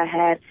self-worth that I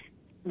had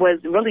was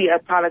really a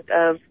product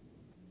of,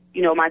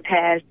 my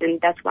past,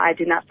 and that's why I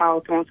did not follow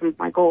through on some of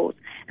my goals.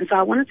 And so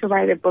I wanted to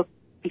write a book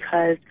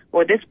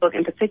this book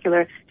in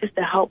particular, just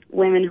to help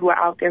women who are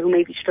out there who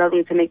may be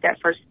struggling to make that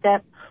first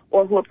step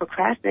or who are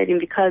procrastinating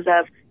because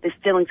of the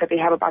feelings that they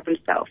have about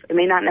themselves. It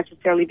may not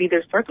necessarily be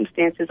their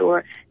circumstances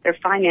or their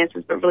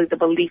finances, but really the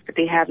belief that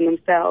they have in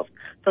themselves.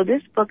 So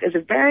this book is a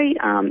very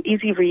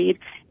easy read.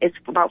 It's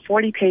about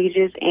 40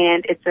 pages,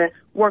 and it's a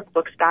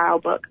workbook style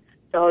book.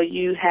 So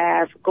you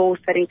have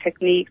goal-setting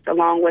techniques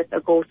along with a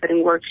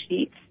goal-setting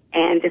worksheet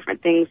and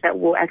different things that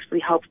will actually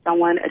help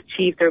someone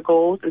achieve their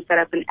goals and set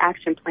up an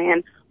action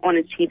plan on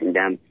achieving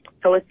them.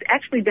 So it's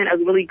actually been a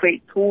really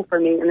great tool for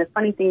me. And the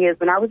funny thing is,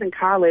 when I was in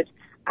college,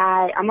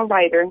 I'm a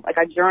writer. Like,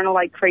 I journal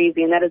like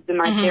crazy, and that has been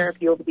my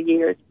therapy over the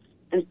years.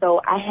 And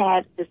so I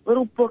had this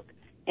little book,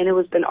 and it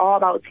was an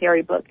all-about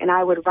Terry book. And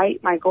I would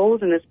write my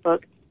goals in this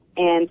book.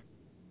 And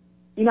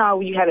you know how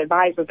you have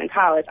advisors in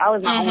college? I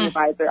was my own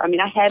advisor. I mean,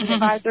 I had an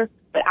advisor,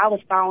 but I was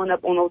following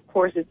up on those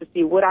courses to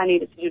see what I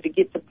needed to do to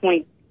get to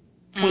point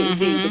Z,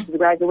 which is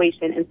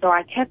graduation. And so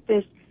I kept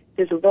this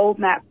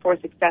roadmap for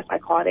success, I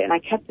called it, and I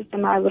kept this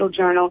in my little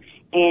journal.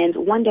 And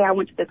one day I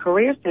went to the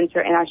Career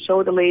Center, and I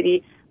showed the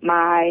lady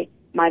my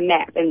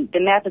map, and the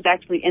map is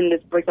actually in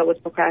this Break Up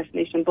with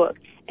Procrastination book.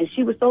 And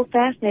she was so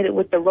fascinated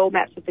with the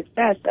roadmap to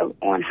success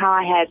on how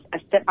I had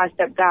a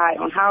step-by-step guide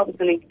on how I was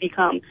going to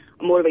become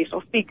a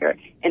motivational speaker,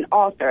 an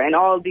author, and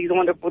all of these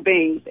wonderful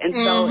things. And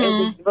so it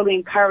was really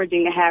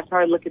encouraging to have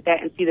her look at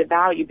that and see the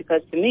value,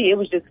 because to me it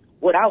was just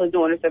what I was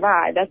doing to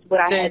survive. That's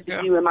what I had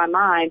to do in my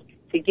mind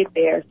to get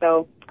there.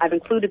 So I've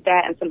included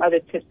that and some other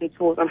tips and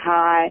tools on how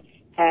I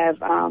have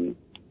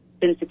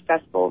been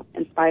successful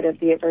in spite of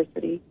the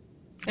adversity.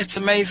 It's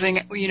amazing,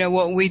 you know,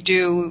 what we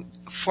do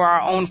for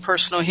our own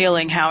personal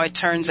healing, how it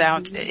turns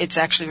out it's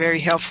actually very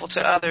helpful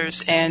to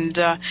others. And,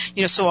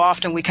 you know, so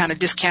often we kind of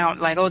discount,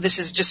 like, oh, this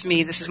is just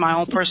me, this is my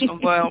own personal,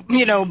 well,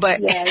 you know,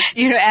 but,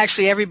 you know,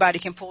 actually everybody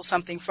can pull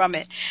something from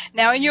it.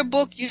 Now, in your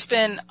book, you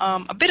spend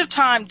a bit of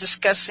time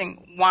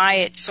discussing why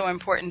it's so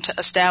important to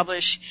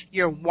establish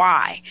your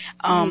why.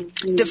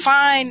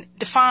 Define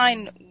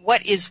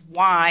what is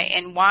why,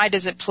 and why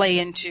does it play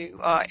into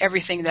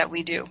everything that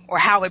we do, or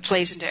how it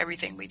plays into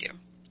everything we do.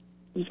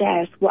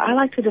 Yes. Well, I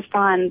like to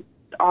define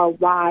our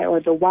why, or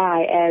the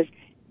why, as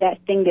that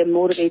thing that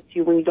motivates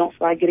you when you don't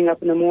feel like getting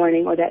up in the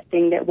morning, or that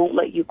thing that won't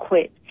let you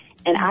quit.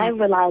 And I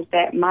realized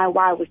that my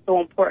why was so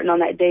important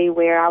on that day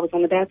where I was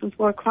on the bathroom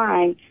floor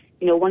crying,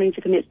 you know, wanting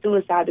to commit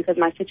suicide because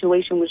my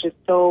situation was just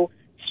so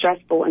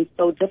stressful and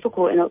so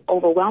difficult and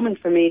overwhelming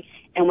for me.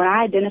 And when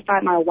I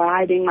identified my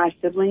why being my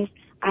siblings,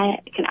 I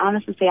can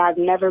honestly say I've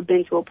never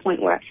been to a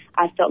point where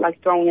I felt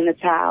like throwing in the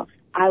towel.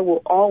 I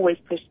will always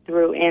push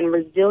through, and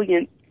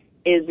resilience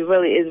is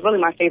really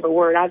my favorite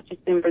word. I've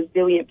just been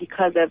resilient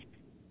because of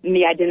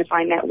me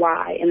identifying that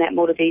why and that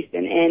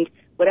motivation. And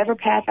whatever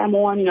path I'm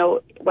on, you know,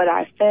 whether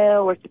I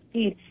fail or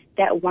succeed,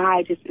 that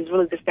why just is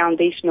really the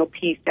foundational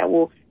piece that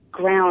will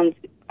ground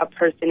a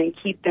person and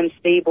keep them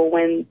stable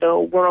when the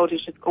world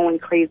is just going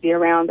crazy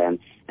around them.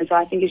 And so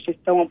I think it's just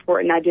so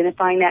important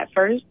identifying that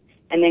first,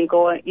 and then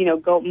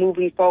go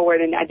moving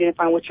forward and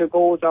identifying what your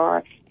goals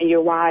are and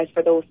your whys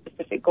for those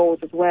specific goals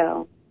as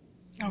well.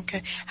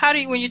 Okay.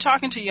 When you're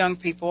talking to young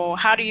people,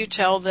 how do you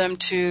tell them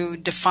to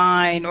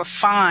define or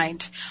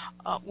find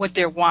what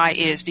their why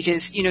is?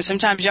 Because, you know,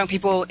 sometimes young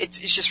people, it's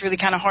just really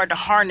kind of hard to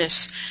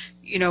harness,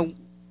 you know,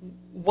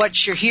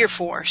 what you're here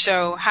for.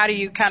 So how do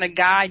you kind of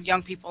guide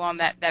young people on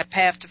that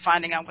path to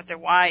finding out what their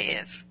why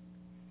is?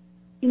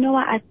 You know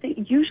what? I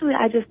think usually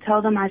I just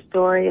tell them my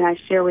story and I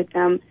share with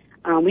them.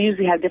 We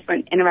usually have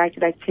different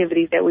interactive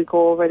activities that we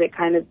go over that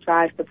kind of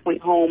drives the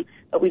point home,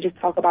 but we just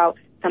talk about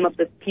some of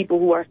the people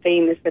who are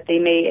famous that they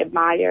may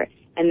admire,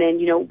 and then,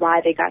 you know,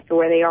 why they got to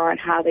where they are and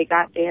how they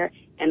got there,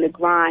 and the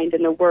grind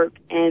and the work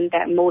and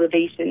that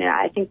motivation. And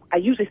I think I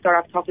usually start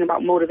off talking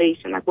about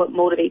motivation, like what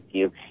motivates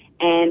you.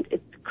 And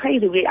it's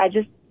crazy. I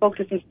just spoke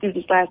to some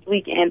students last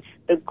week, and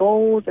the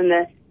goals and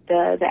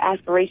the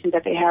aspirations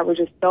that they have were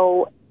just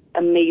so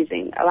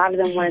amazing. A lot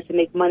of them wanted to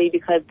make money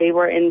because they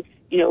were in,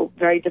 you know,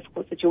 very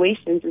difficult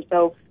situations. And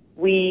so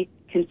we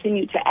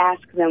continued to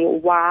ask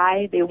them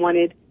why they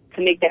wanted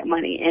to make that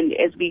money. And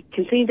as we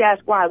continued to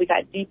ask why, we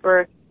got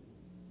deeper,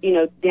 you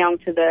know, down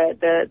to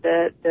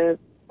the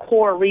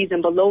core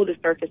reason below the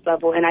surface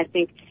level. And I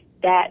think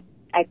that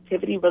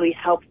activity really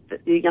helps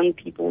the young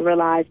people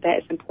realize that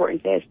it's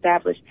important to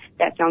establish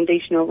that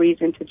foundational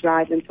reason to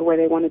drive them to where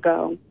they want to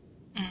go.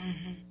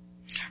 Mm-hmm.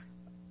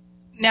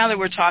 Now that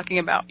we're talking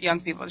about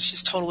young people, it's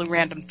just totally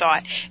random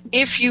thought.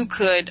 If you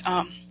could,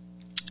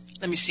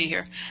 let me see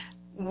here.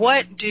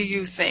 What do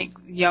you think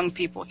young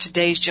people,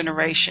 today's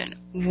generation,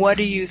 what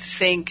do you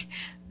think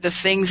the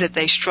things that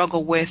they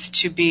struggle with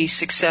to be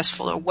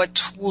successful, or what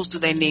tools do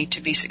they need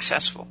to be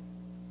successful?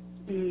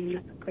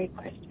 That's a great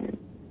question.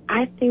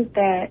 I think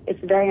that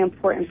it's very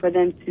important for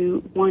them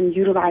to, one,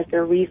 utilize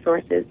their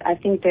resources. I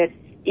think that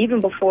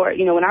even before,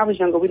 you know, when I was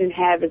younger, we didn't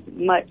have as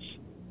much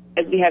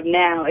as we have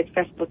now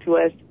accessible to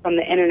us from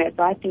the internet.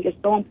 So I think it's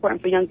so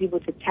important for young people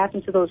to tap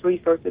into those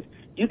resources.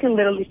 You can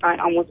literally find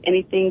almost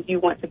anything you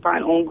want to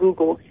find on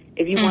Google.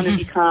 If you want to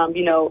become,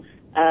 you know,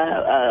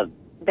 a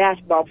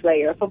basketball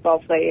player, a football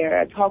player,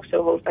 a talk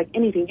show host, like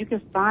anything, you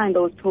can find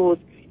those tools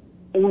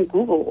on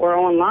Google or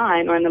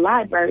online or in the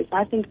library. So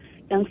I think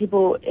young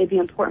people, it'd be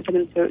important for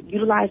them to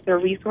utilize their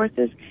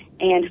resources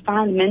and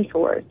find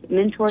mentors.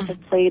 Mentors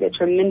have played a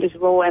tremendous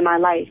role in my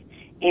life.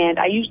 And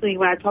I usually,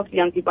 when I talk to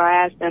young people,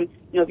 I ask them,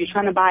 if you're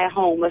trying to buy a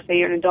home, let's say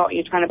you're an adult and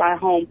you're trying to buy a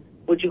home,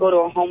 would you go to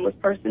a homeless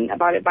person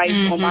about advice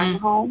on buying a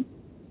home?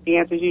 The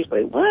answer is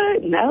usually,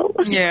 what? No.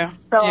 Yeah.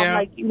 So I'm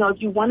like,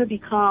 if you want to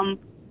become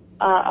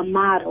a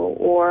model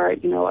or,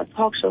 a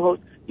talk show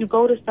host, you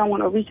go to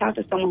someone or reach out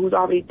to someone who's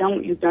already done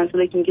what you've done so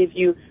they can give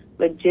you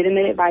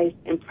legitimate advice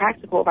and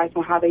practical advice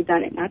on how they've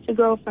done it. Not your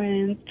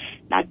girlfriends,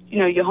 not,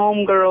 your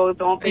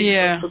homegirls on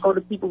Facebook, but go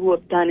to people who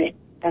have done it.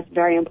 That's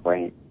very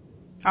important.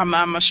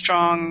 I'm a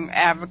strong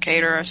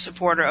advocate or a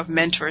supporter of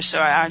mentors, so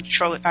I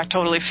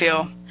totally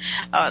feel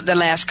the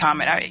last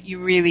comment. You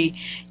really,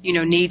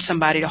 need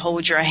somebody to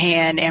hold your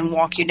hand and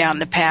walk you down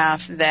the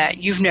path that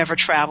you've never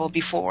traveled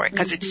before,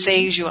 because it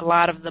saves you a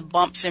lot of the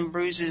bumps and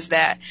bruises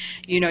that,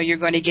 you're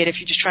going to get if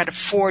you just try to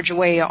forge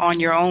away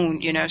on your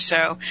own,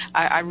 So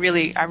I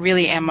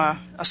really am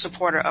a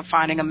supporter of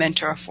finding a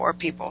mentor for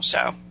people.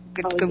 So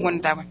good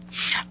one that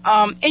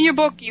one. In your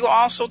book, you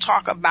also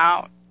talk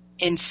about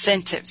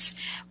incentives.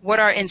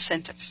 What are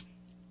incentives?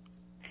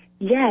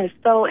 Yes,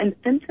 so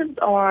incentives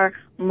are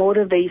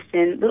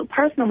motivation, little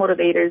personal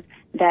motivators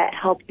that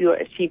help you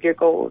achieve your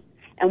goals.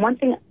 And one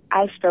thing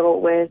I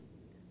struggle with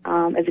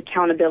is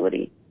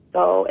accountability.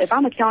 So if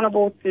I'm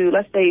accountable to,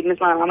 let's say, Ms.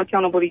 Lana, I'm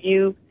accountable to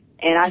you,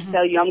 and I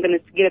tell you I'm going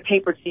to get a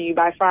paper to you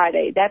by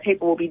Friday, that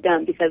paper will be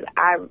done because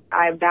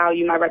I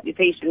value my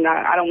reputation.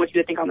 I don't want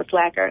you to think I'm a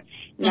slacker.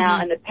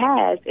 Now, in the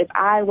past, if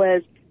I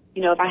was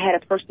if I had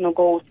a personal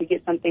goal to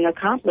get something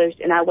accomplished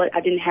and I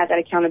didn't have that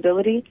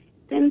accountability,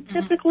 then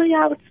typically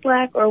I would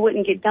slack or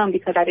wouldn't get done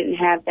because I didn't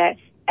have that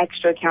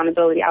extra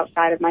accountability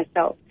outside of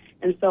myself.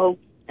 And so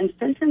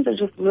incentives are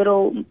just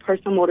little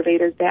personal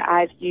motivators that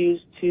I've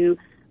used to,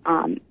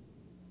 I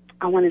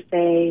want to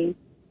say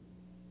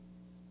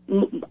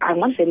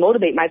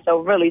motivate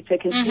myself really to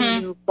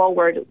continue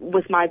forward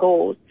with my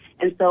goals.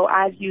 And so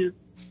I've used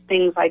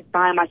things like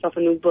buying myself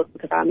a new book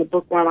because I'm a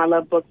bookworm. I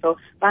love books. So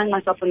buying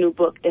myself a new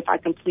book if I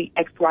complete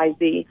X, Y,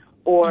 Z,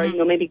 or,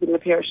 maybe getting a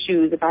pair of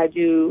shoes if I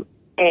do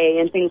A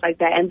and things like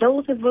that. And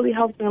those have really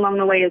helped me along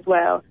the way as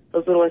well,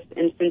 those little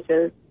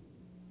incentives.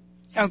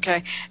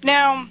 Okay.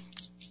 Now,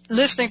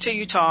 listening to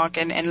you talk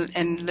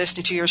and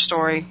listening to your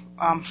story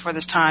for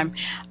this time,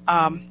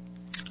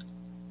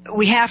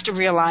 we have to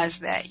realize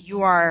that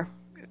you are,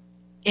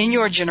 in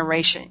your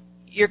generation,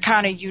 you're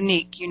kind of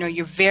unique.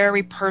 You're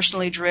very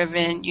personally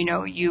driven.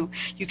 You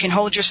can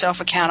hold yourself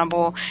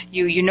accountable.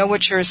 You know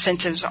what your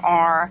incentives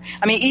are.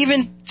 I mean,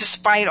 even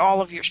despite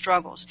all of your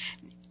struggles.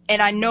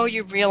 And I know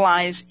you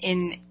realize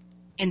in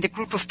the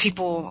group of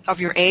people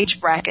of your age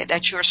bracket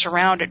that you're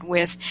surrounded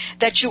with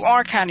that you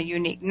are kind of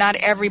unique. Not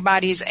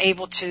everybody is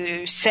able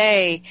to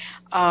say,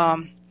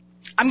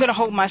 I'm going to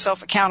hold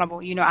myself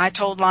accountable. I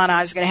told Lana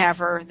I was going to have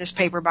her this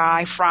paper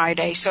by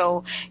Friday.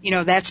 So,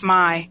 that's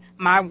my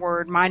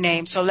word, my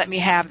name. So let me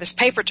have this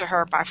paper to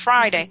her by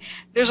Friday.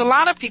 There's a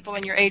lot of people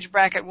in your age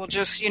bracket will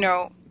just,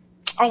 oh,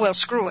 well,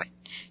 screw it.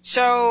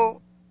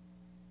 So,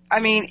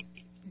 I mean,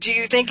 do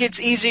you think it's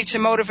easy to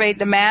motivate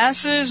the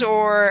masses,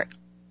 or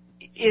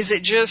is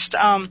it just,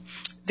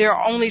 there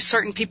are only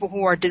certain people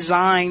who are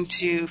designed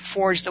to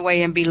forge the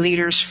way and be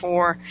leaders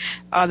for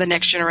the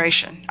next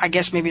generation? I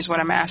guess maybe is what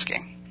I'm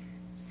asking.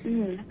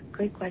 That's a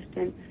great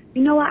question.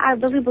 You know what? I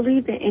really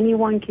believe that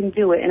anyone can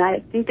do it, and I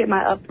think that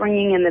my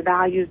upbringing and the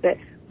values that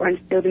were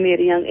instilled in me at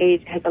a young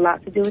age has a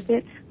lot to do with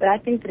it. But I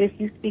think that if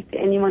you speak to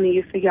anyone and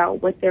you figure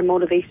out what their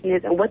motivation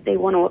is and what they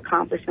want to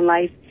accomplish in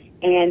life,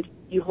 and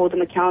you hold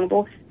them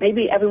accountable,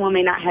 maybe everyone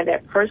may not have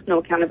that personal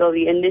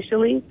accountability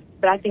initially,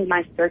 but I think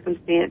my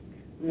circumstance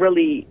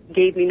really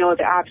gave me no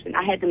other option.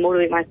 I had to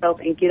motivate myself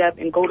and get up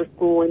and go to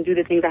school and do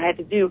the things I had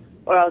to do,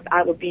 or else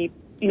I would be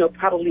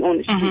probably on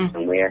the street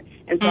somewhere.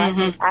 And so I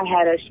think I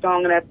had a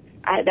strong enough,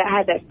 I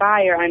had that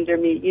fire under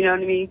me, you know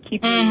what I mean,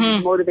 keeping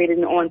me motivated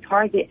and on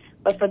target.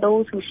 But for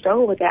those who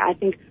struggle with that, I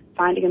think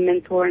finding a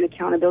mentor and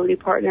accountability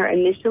partner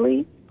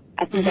initially,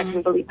 I think that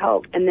can really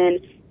help. And then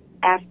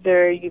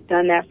after you've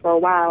done that for a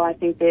while, I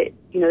think that,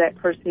 that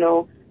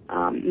personal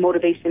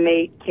motivation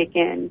may kick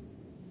in.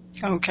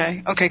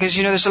 Okay, because,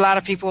 there's a lot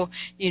of people,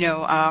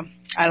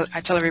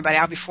 I tell everybody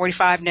I'll be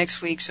 45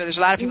 next week, so there's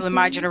a lot of people in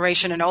my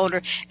generation and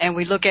older, and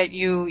we look at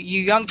you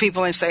young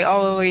people and say,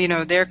 oh,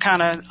 they're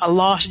kind of a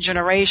lost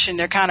generation.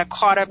 They're kind of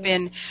caught up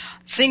in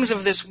things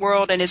of this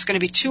world, and it's going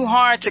to be too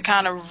hard to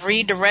kind of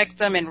redirect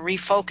them and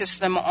refocus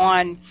them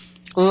on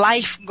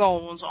life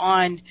goals,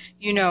 on,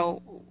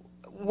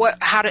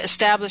 how to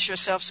establish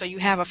yourself so you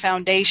have a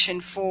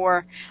foundation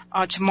for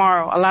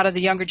tomorrow. A lot of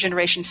the younger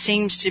generation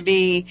seems to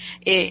be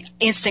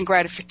instant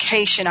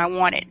gratification. I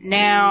want it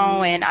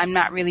now, and I'm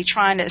not really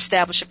trying to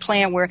establish a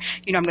plan where,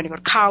 I'm going to go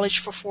to college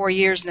for 4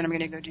 years, and then I'm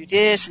going to go do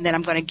this, and then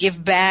I'm going to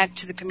give back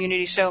to the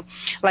community. So,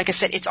 like I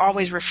said, it's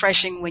always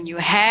refreshing when you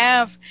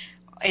have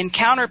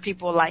encounter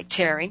people like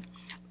Terry,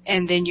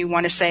 and then you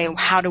want to say,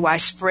 how do I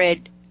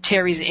spread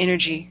Terry's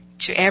energy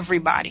to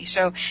everybody?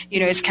 So,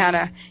 it's kind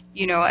of,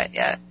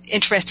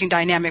 interesting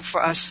dynamic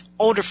for us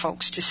older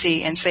folks to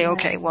see and say,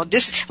 okay, well,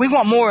 we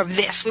want more of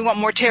this. We want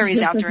more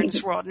Terrys out there in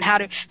this world. And how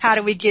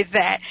do we get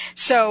that?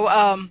 So,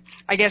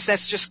 I guess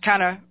that's just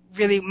kind of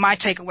really my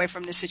takeaway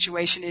from this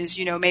situation is,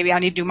 maybe I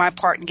need to do my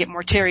part and get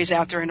more Terrys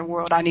out there in the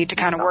world. I need to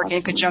kind of work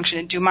in conjunction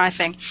and do my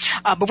thing.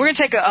 But we're going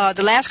to take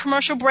the last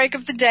commercial break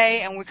of the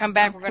day, and when we come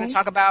back, we're going to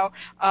talk about,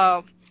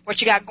 what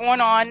you got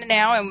going on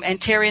now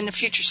and Terry in the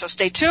future. So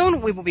stay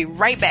tuned. We will be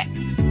right back.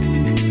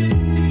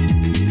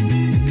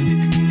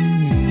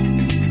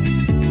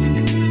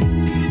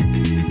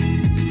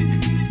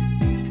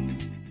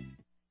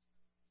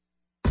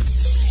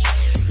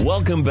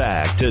 Welcome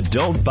back to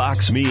Don't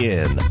Box Me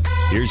In.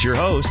 Here's your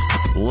host,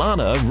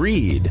 Lana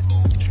Reed.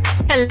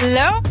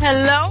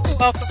 Hello.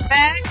 Welcome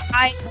back.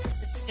 I am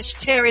Miss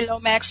Terry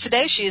Lomax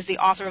today. She is the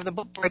author of the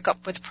book, Break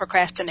Up with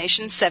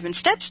Procrastination, 7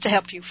 Steps to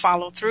Help You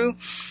Follow Through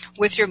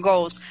with Your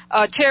Goals.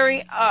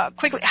 Terry,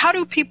 quickly, how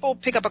do people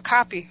pick up a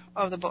copy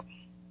of the book?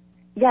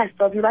 Yes,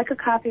 so if you'd like a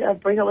copy of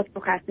Break Up with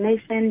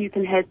Procrastination, you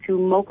can head to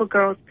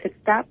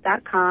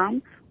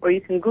mochagirlspitstop.com, or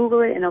you can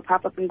Google it and it'll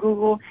pop up in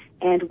Google.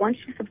 And once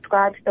you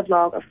subscribe to the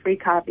blog, a free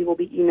copy will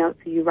be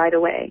emailed to you right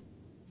away.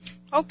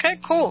 Okay,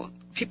 cool.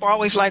 People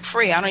always like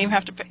free. I don't even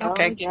have to pay.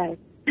 Okay. Yes.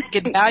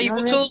 Get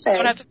valuable tools.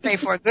 Don't have to pay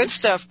for it. Good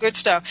stuff.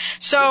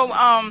 So,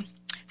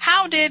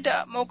 how did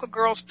Mocha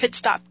Girls Pit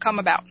Stop come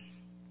about?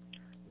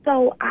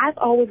 So I've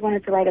always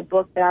wanted to write a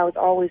book, but I was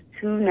always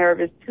too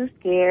nervous, too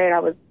scared. I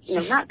was,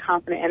 not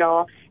confident at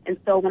all. And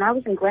so when I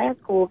was in grad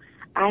school,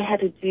 I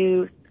had to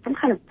do some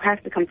kind of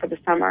practicum for the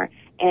summer,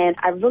 and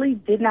I really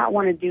did not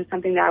want to do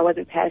something that I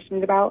wasn't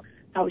passionate about.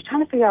 So I was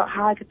trying to figure out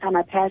how I could tie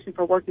my passion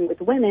for working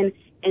with women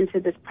into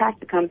this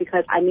practicum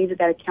because I needed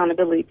that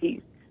accountability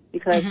piece.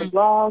 Because the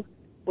blog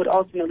would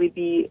ultimately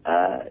be,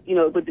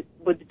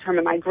 would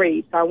determine my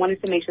grade. So I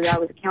wanted to make sure that I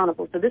was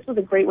accountable. So this was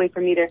a great way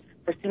for me to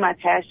pursue my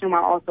passion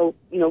while also,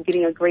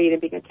 getting a grade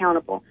and being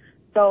accountable.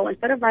 So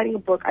instead of writing a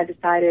book, I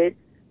decided,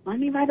 let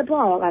me write a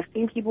blog. I've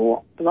seen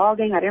people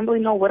blogging. I didn't really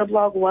know what a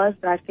blog was,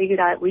 but I figured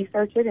I'd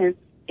research it and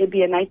it'd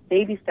be a nice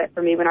baby step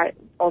for me when I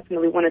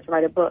ultimately wanted to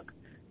write a book.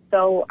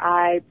 So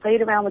I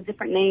played around with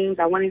different names.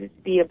 I wanted it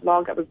to be a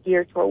blog that was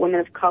geared toward women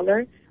of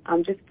color,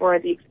 just for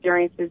the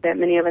experiences that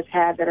many of us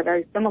have that are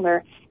very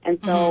similar. And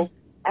so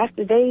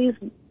after days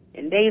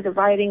and days of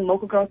writing,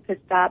 Mocha Girls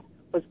Pit Stop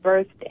was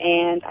birthed,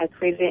 and I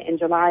created it in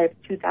July of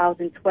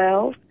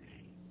 2012.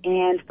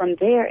 And from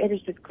there, it has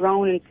just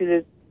grown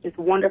into this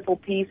wonderful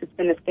piece. It's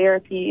been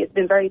it's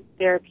been very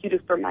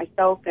therapeutic for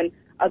myself and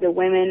other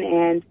women,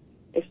 and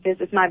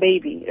it's my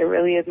baby. It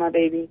really is my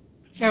baby.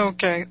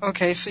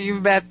 Okay. So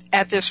you've been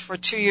at this for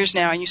 2 years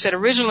now, and you said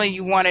originally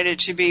you wanted it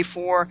to be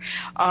for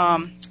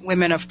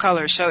women of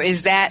color. So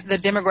is that the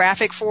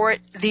demographic for it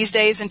these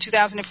days in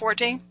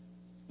 2014?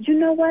 You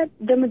know what?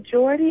 The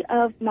majority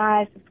of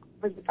my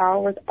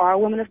followers are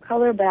women of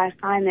color, but I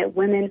find that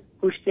women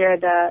who share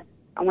the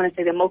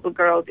Mocha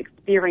Girls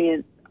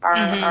experience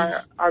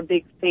are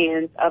big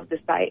fans of the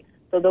site.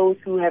 So those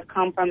who have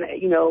come from,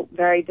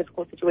 very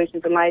difficult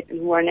situations in life and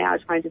who are now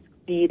trying to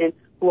succeed and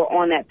who are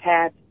on that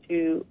path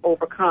to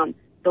overcome,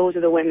 those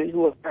are the women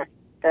who are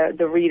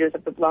the readers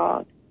of the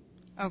blog.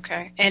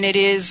 Okay. And it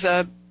is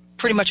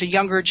pretty much a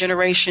younger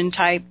generation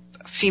type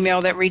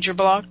female that reads your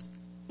blog?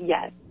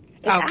 Yes.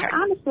 Okay.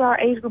 Honestly, our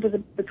age group is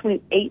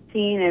between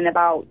 18 and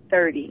about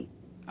 30.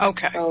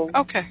 Okay. So.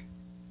 Okay.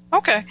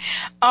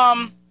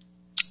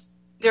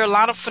 There are a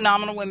lot of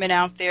phenomenal women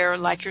out there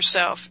like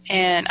yourself,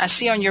 and I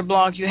see on your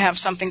blog you have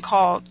something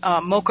called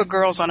Mocha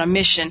Girls on a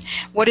Mission.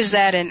 What is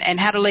that, and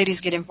how do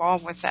ladies get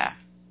involved with that?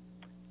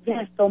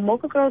 Yes, so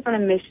Mocha Girls on a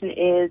Mission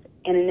is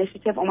an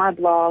initiative on my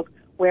blog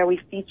where we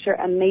feature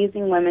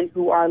amazing women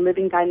who are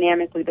living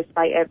dynamically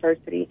despite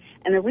adversity.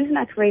 And the reason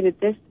I created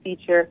this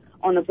feature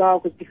on the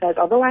blog was because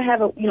although I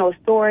have a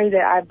story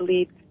that I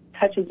believe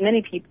touches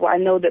many people, I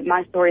know that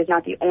my story is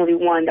not the only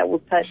one that will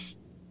touch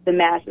the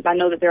masses. I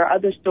know that there are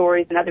other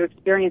stories and other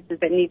experiences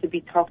that need to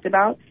be talked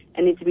about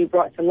and need to be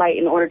brought to light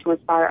in order to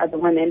inspire other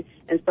women.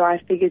 And so I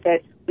figured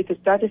that we could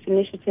start this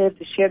initiative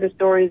to share the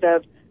stories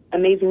of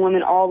amazing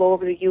women all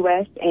over the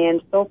U.S.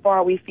 And so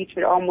far we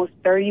featured almost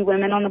 30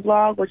 women on the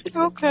blog, which is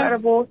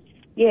incredible.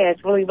 Yeah,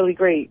 it's really, really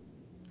great.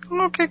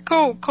 Okay,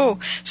 cool.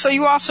 So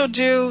you also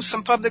do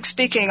some public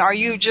speaking. Are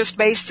you just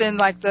based in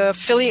like the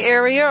Philly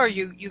area, or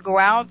you go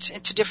out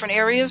into different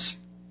areas?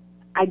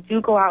 I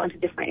do go out into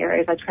different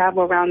areas. I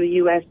travel around the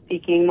U.S.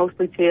 speaking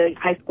mostly to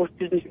high school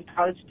students and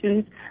college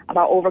students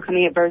about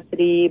overcoming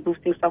adversity,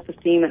 boosting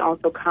self-esteem, and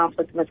also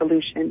conflict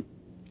resolution.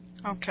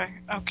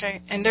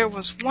 Okay. And there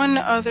was one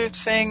other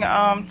thing.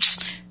 Man,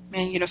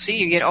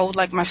 you get old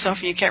like myself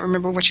and you can't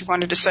remember what you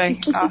wanted to say.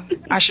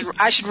 I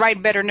should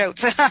write better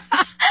notes.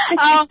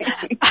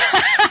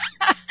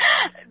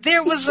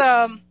 There was,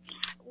 I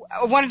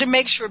wanted to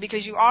make sure,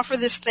 because you offer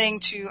this thing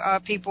to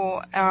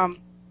people,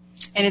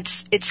 and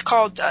it's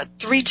called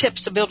 3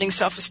 Tips to Building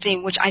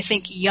Self-Esteem, which I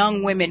think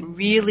young women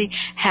really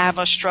have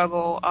a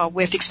struggle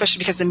with, especially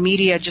because the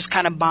media just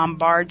kind of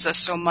bombards us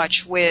so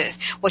much with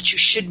what you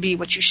should be,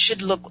 what you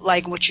should look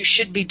like, what you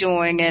should be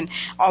doing, and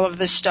all of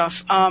this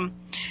stuff. Can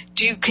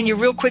you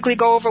real quickly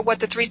go over what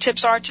the 3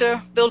 tips are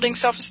to building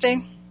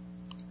self-esteem?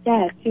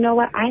 Yes. You know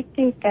what? I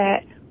think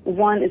that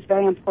one is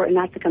very important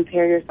not to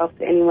compare yourself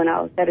to anyone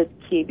else. That is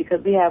key,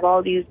 because we have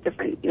all these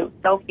different,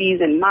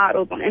 selfies and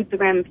models on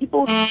Instagram, and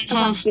people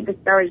sometimes get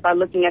discouraged by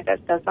looking at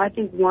that stuff. So I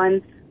think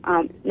one,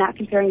 not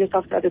comparing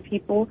yourself to other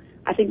people.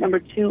 I think number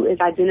 2 is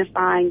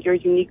identifying your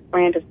unique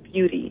brand of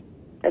beauty.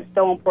 That's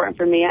so important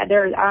for me.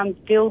 I'm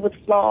filled with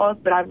flaws,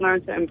 but I've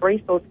learned to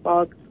embrace those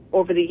flaws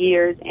over the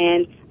years,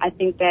 and I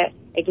think that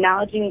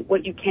acknowledging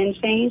what you can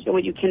change and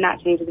what you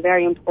cannot change is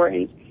very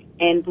important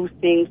in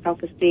boosting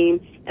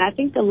self-esteem. And I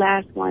think the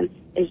last one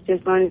is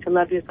just learning to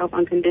love yourself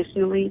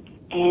unconditionally.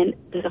 And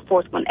there's a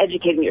 4th one,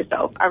 educating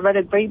yourself. I read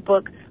a great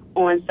book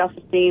on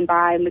self-esteem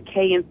by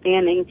McKay and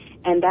Fanning,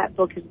 and that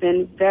book has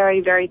been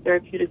very, very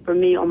therapeutic for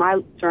me on my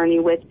journey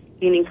with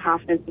gaining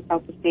confidence and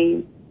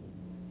self-esteem.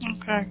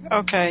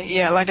 Okay.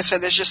 Yeah, like I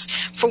said,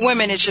 for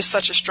women, it's just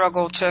such a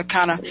struggle to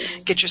kind of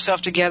get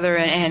yourself together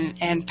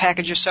and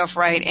package yourself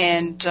right.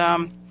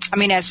 And,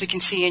 as we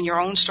can see in your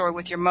own story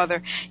with your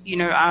mother,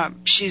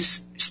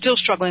 she's still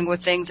struggling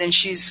with things, and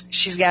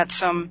she's got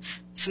some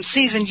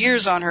seasoned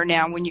years on her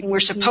now when we're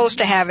supposed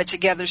to have it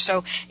together.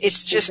 So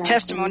it's just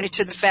testimony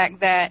to the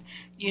fact that,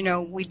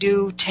 we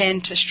do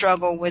tend to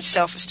struggle with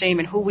self-esteem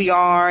and who we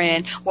are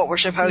and what we're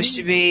supposed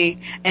to be.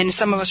 And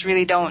some of us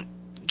really don't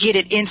get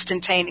it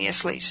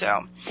instantaneously.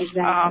 So,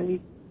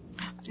 exactly.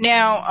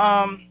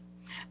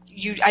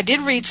 I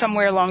did read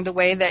somewhere along the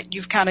way that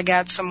you've kind of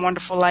got some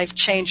wonderful life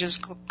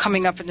changes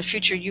coming up in the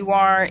future. You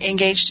are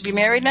engaged to be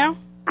married now?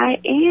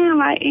 I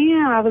am.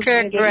 I was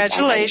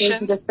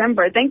Congratulations. In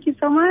December. Thank you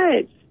so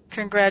much.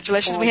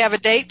 Congratulations. We have a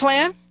date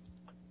planned?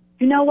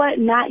 You know what?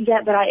 Not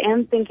yet, but I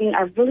am thinking.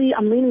 I'm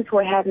leaning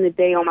toward having the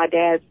day on my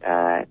dad's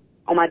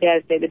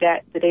day,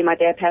 the day my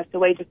dad passed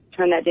away, just to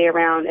turn that day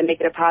around and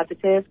make it a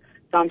positive.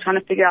 So I'm trying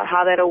to figure out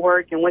how that'll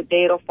work and what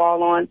day it'll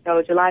fall on.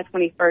 So July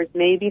 21st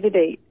may be the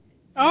date.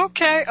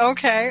 Okay.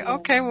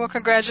 Well,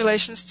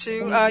 congratulations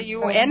to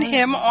you and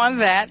him on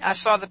that. I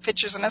saw the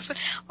pictures and I said,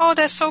 oh,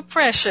 that's so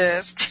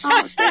precious.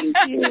 Oh, thank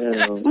you.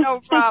 No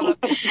problem.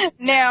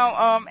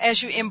 Now,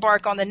 as you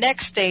embark on the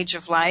next stage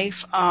of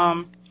life,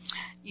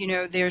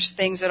 there's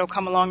things that'll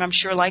come along, I'm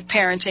sure, like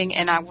parenting.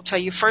 And I will tell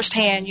you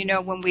firsthand,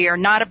 when we are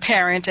not a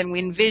parent and we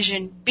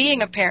envision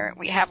being a parent,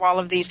 we have all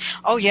of these,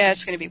 oh yeah,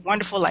 it's going to be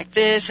wonderful like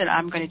this, and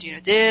I'm going to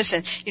do this,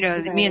 and,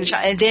 me and the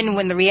child. And then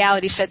when the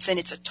reality sets in,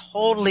 it's a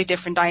totally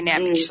different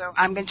dynamic. So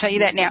I'm going to tell you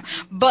that now.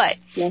 But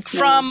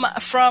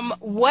from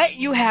what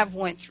you have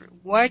went through,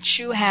 what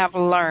you have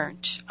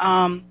learned,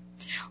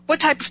 what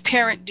type of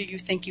parent do you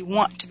think you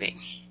want to be?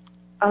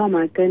 Oh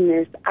my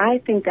goodness. I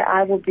think that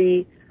I will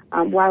be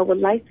I would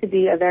like to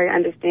be a very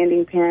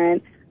understanding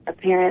parent, a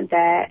parent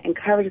that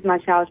encourages my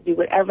child to be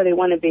whatever they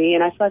want to be.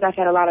 And I feel like I've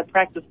had a lot of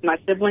practice with my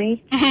siblings.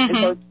 And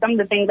so some of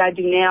the things I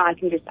do now, I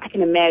can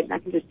imagine, I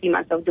can just see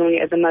myself doing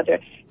it as a mother.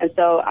 And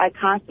so I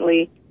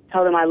constantly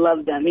tell them I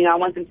love them. I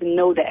want them to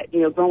know that,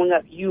 growing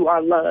up, you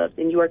are loved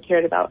and you are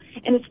cared about.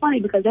 And it's funny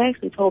because they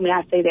actually told me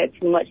I say that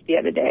too much the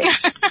other day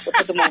to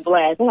put them on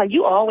blast. I'm like,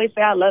 you always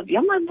say I love you.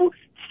 I'm like, well,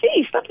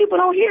 some people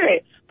don't hear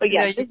it. But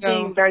yeah, just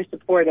being very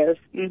supportive.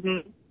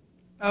 Mm-hmm.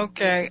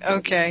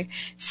 Okay.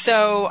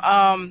 So,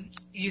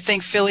 you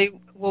think Philly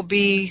will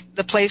be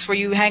the place where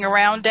you hang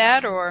around,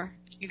 Dad, or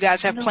you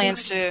guys have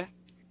plans to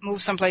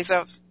move someplace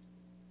else?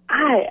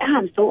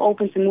 I'm so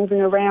open to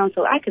moving around,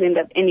 so I could end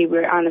up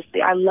anywhere,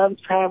 honestly. I love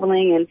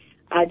traveling, and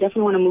I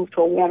definitely want to move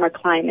to a warmer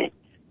climate.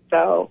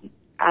 So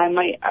I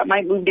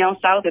might move down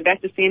south or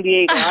back to San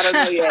Diego. I don't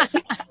know yet.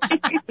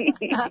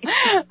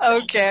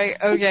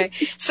 Okay.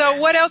 So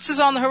what else is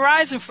on the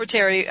horizon for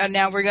Terry?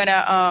 Now we're going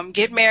to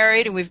get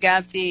married, and we've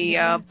got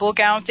the book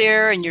out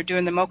there, and you're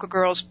doing the Mocha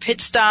Girls Pit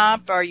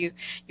Stop. Are you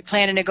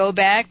planning to go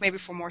back maybe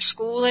for more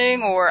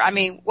schooling? Or,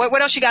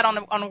 what else you got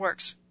on the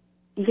works?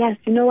 Yes.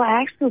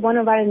 I actually want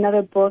to write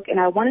another book, and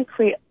I want to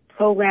create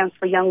programs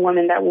for young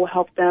women that will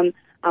help them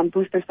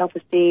boost their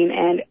self-esteem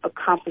and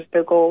accomplish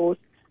their goals.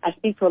 I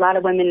speak to a lot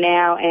of women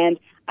now, and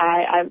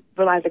I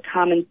realize a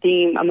common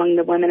theme among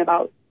the women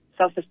about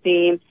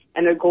self-esteem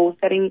and their goal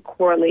setting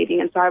correlating.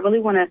 And so I really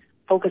want to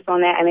focus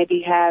on that and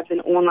maybe have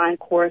an online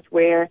course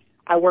where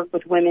I work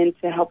with women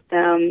to help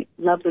them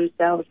love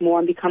themselves more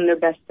and become their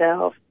best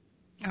selves.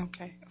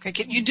 Okay.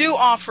 You do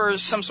offer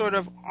some sort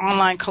of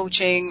online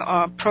coaching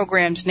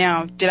programs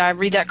now. Did I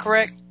read that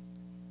correct?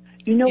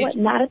 You know what?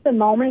 Not at the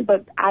moment,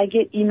 but I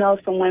get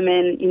emails from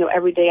women,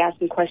 every day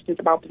asking questions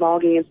about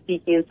blogging and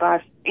speaking. So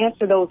I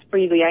answer those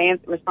freely. I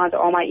respond to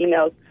all my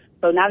emails.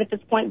 So not at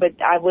this point,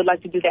 but I would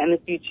like to do that in the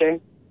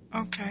future.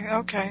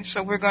 Okay.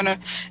 So we're going to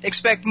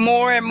expect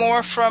more and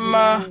more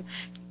from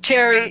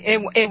Terry.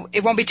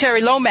 It won't be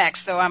Terry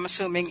Lomax, though, I'm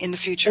assuming, in the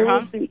future,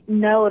 huh?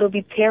 No, it'll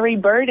be Terry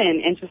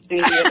Burden,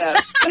 interestingly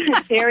enough.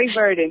 Terry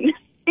Burden.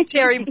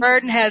 Terry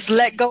Burden has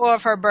let go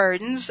of her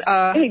burdens.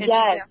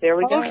 Yes, there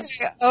we go.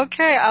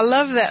 Okay, I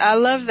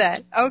love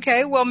that.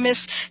 Okay, well,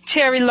 Miss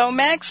Terry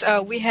Lomax,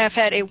 we have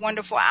had a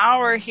wonderful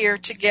hour here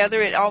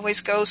together. It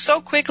always goes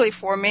so quickly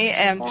for me,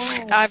 and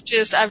I've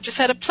just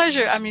had a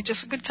pleasure. I mean,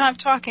 just a good time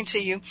talking to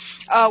you.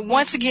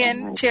 Once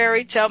again,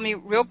 Terry, tell me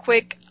real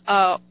quick,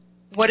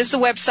 what is the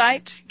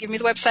website? Give me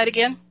the website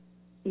again.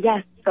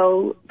 Yes,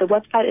 so the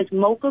website is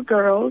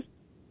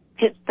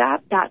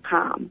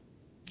mochagirlspitstop.com.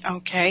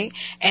 Okay,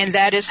 and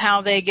that is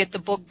how they get the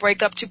book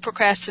Break Up to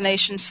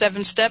Procrastination,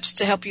 7 Steps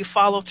to help you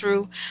follow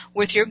through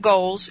with your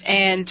goals.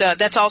 And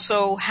that's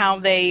also how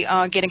they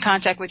get in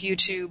contact with you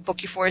to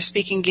book you for a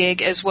speaking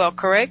gig as well,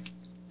 correct?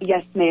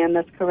 Yes, ma'am,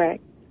 that's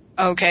correct.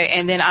 Okay,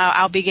 and then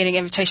I'll be getting an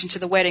invitation to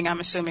the wedding, I'm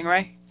assuming,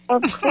 right?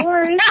 Of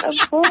course,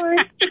 of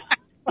course.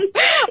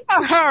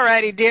 All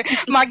righty, dear.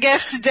 My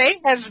guest today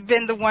has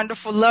been the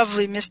wonderful,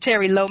 lovely Miss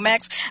Terry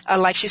Lomax.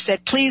 Like she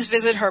said, please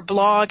visit her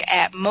blog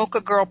at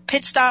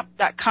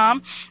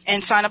mochagirlpitstop.com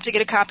and sign up to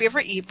get a copy of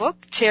her ebook.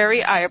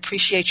 Terry, I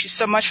appreciate you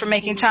so much for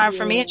making time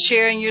for me and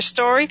sharing your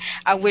story.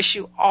 I wish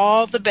you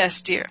all the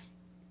best, dear.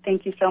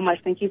 Thank you so much.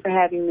 Thank you for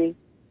having me.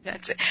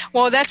 That's it.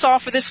 Well, that's all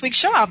for this week's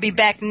show. I'll be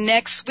back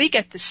next week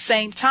at the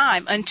same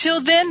time.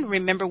 Until then,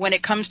 remember, when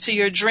it comes to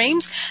your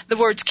dreams, the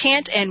words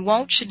can't and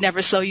won't should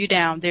never slow you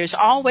down. There's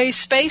always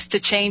space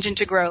to change and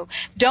to grow.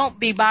 Don't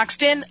be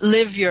boxed in.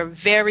 Live your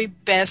very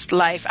best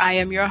life. I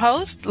am your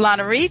host,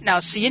 Lana Reed, and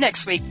I'll see you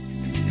next week.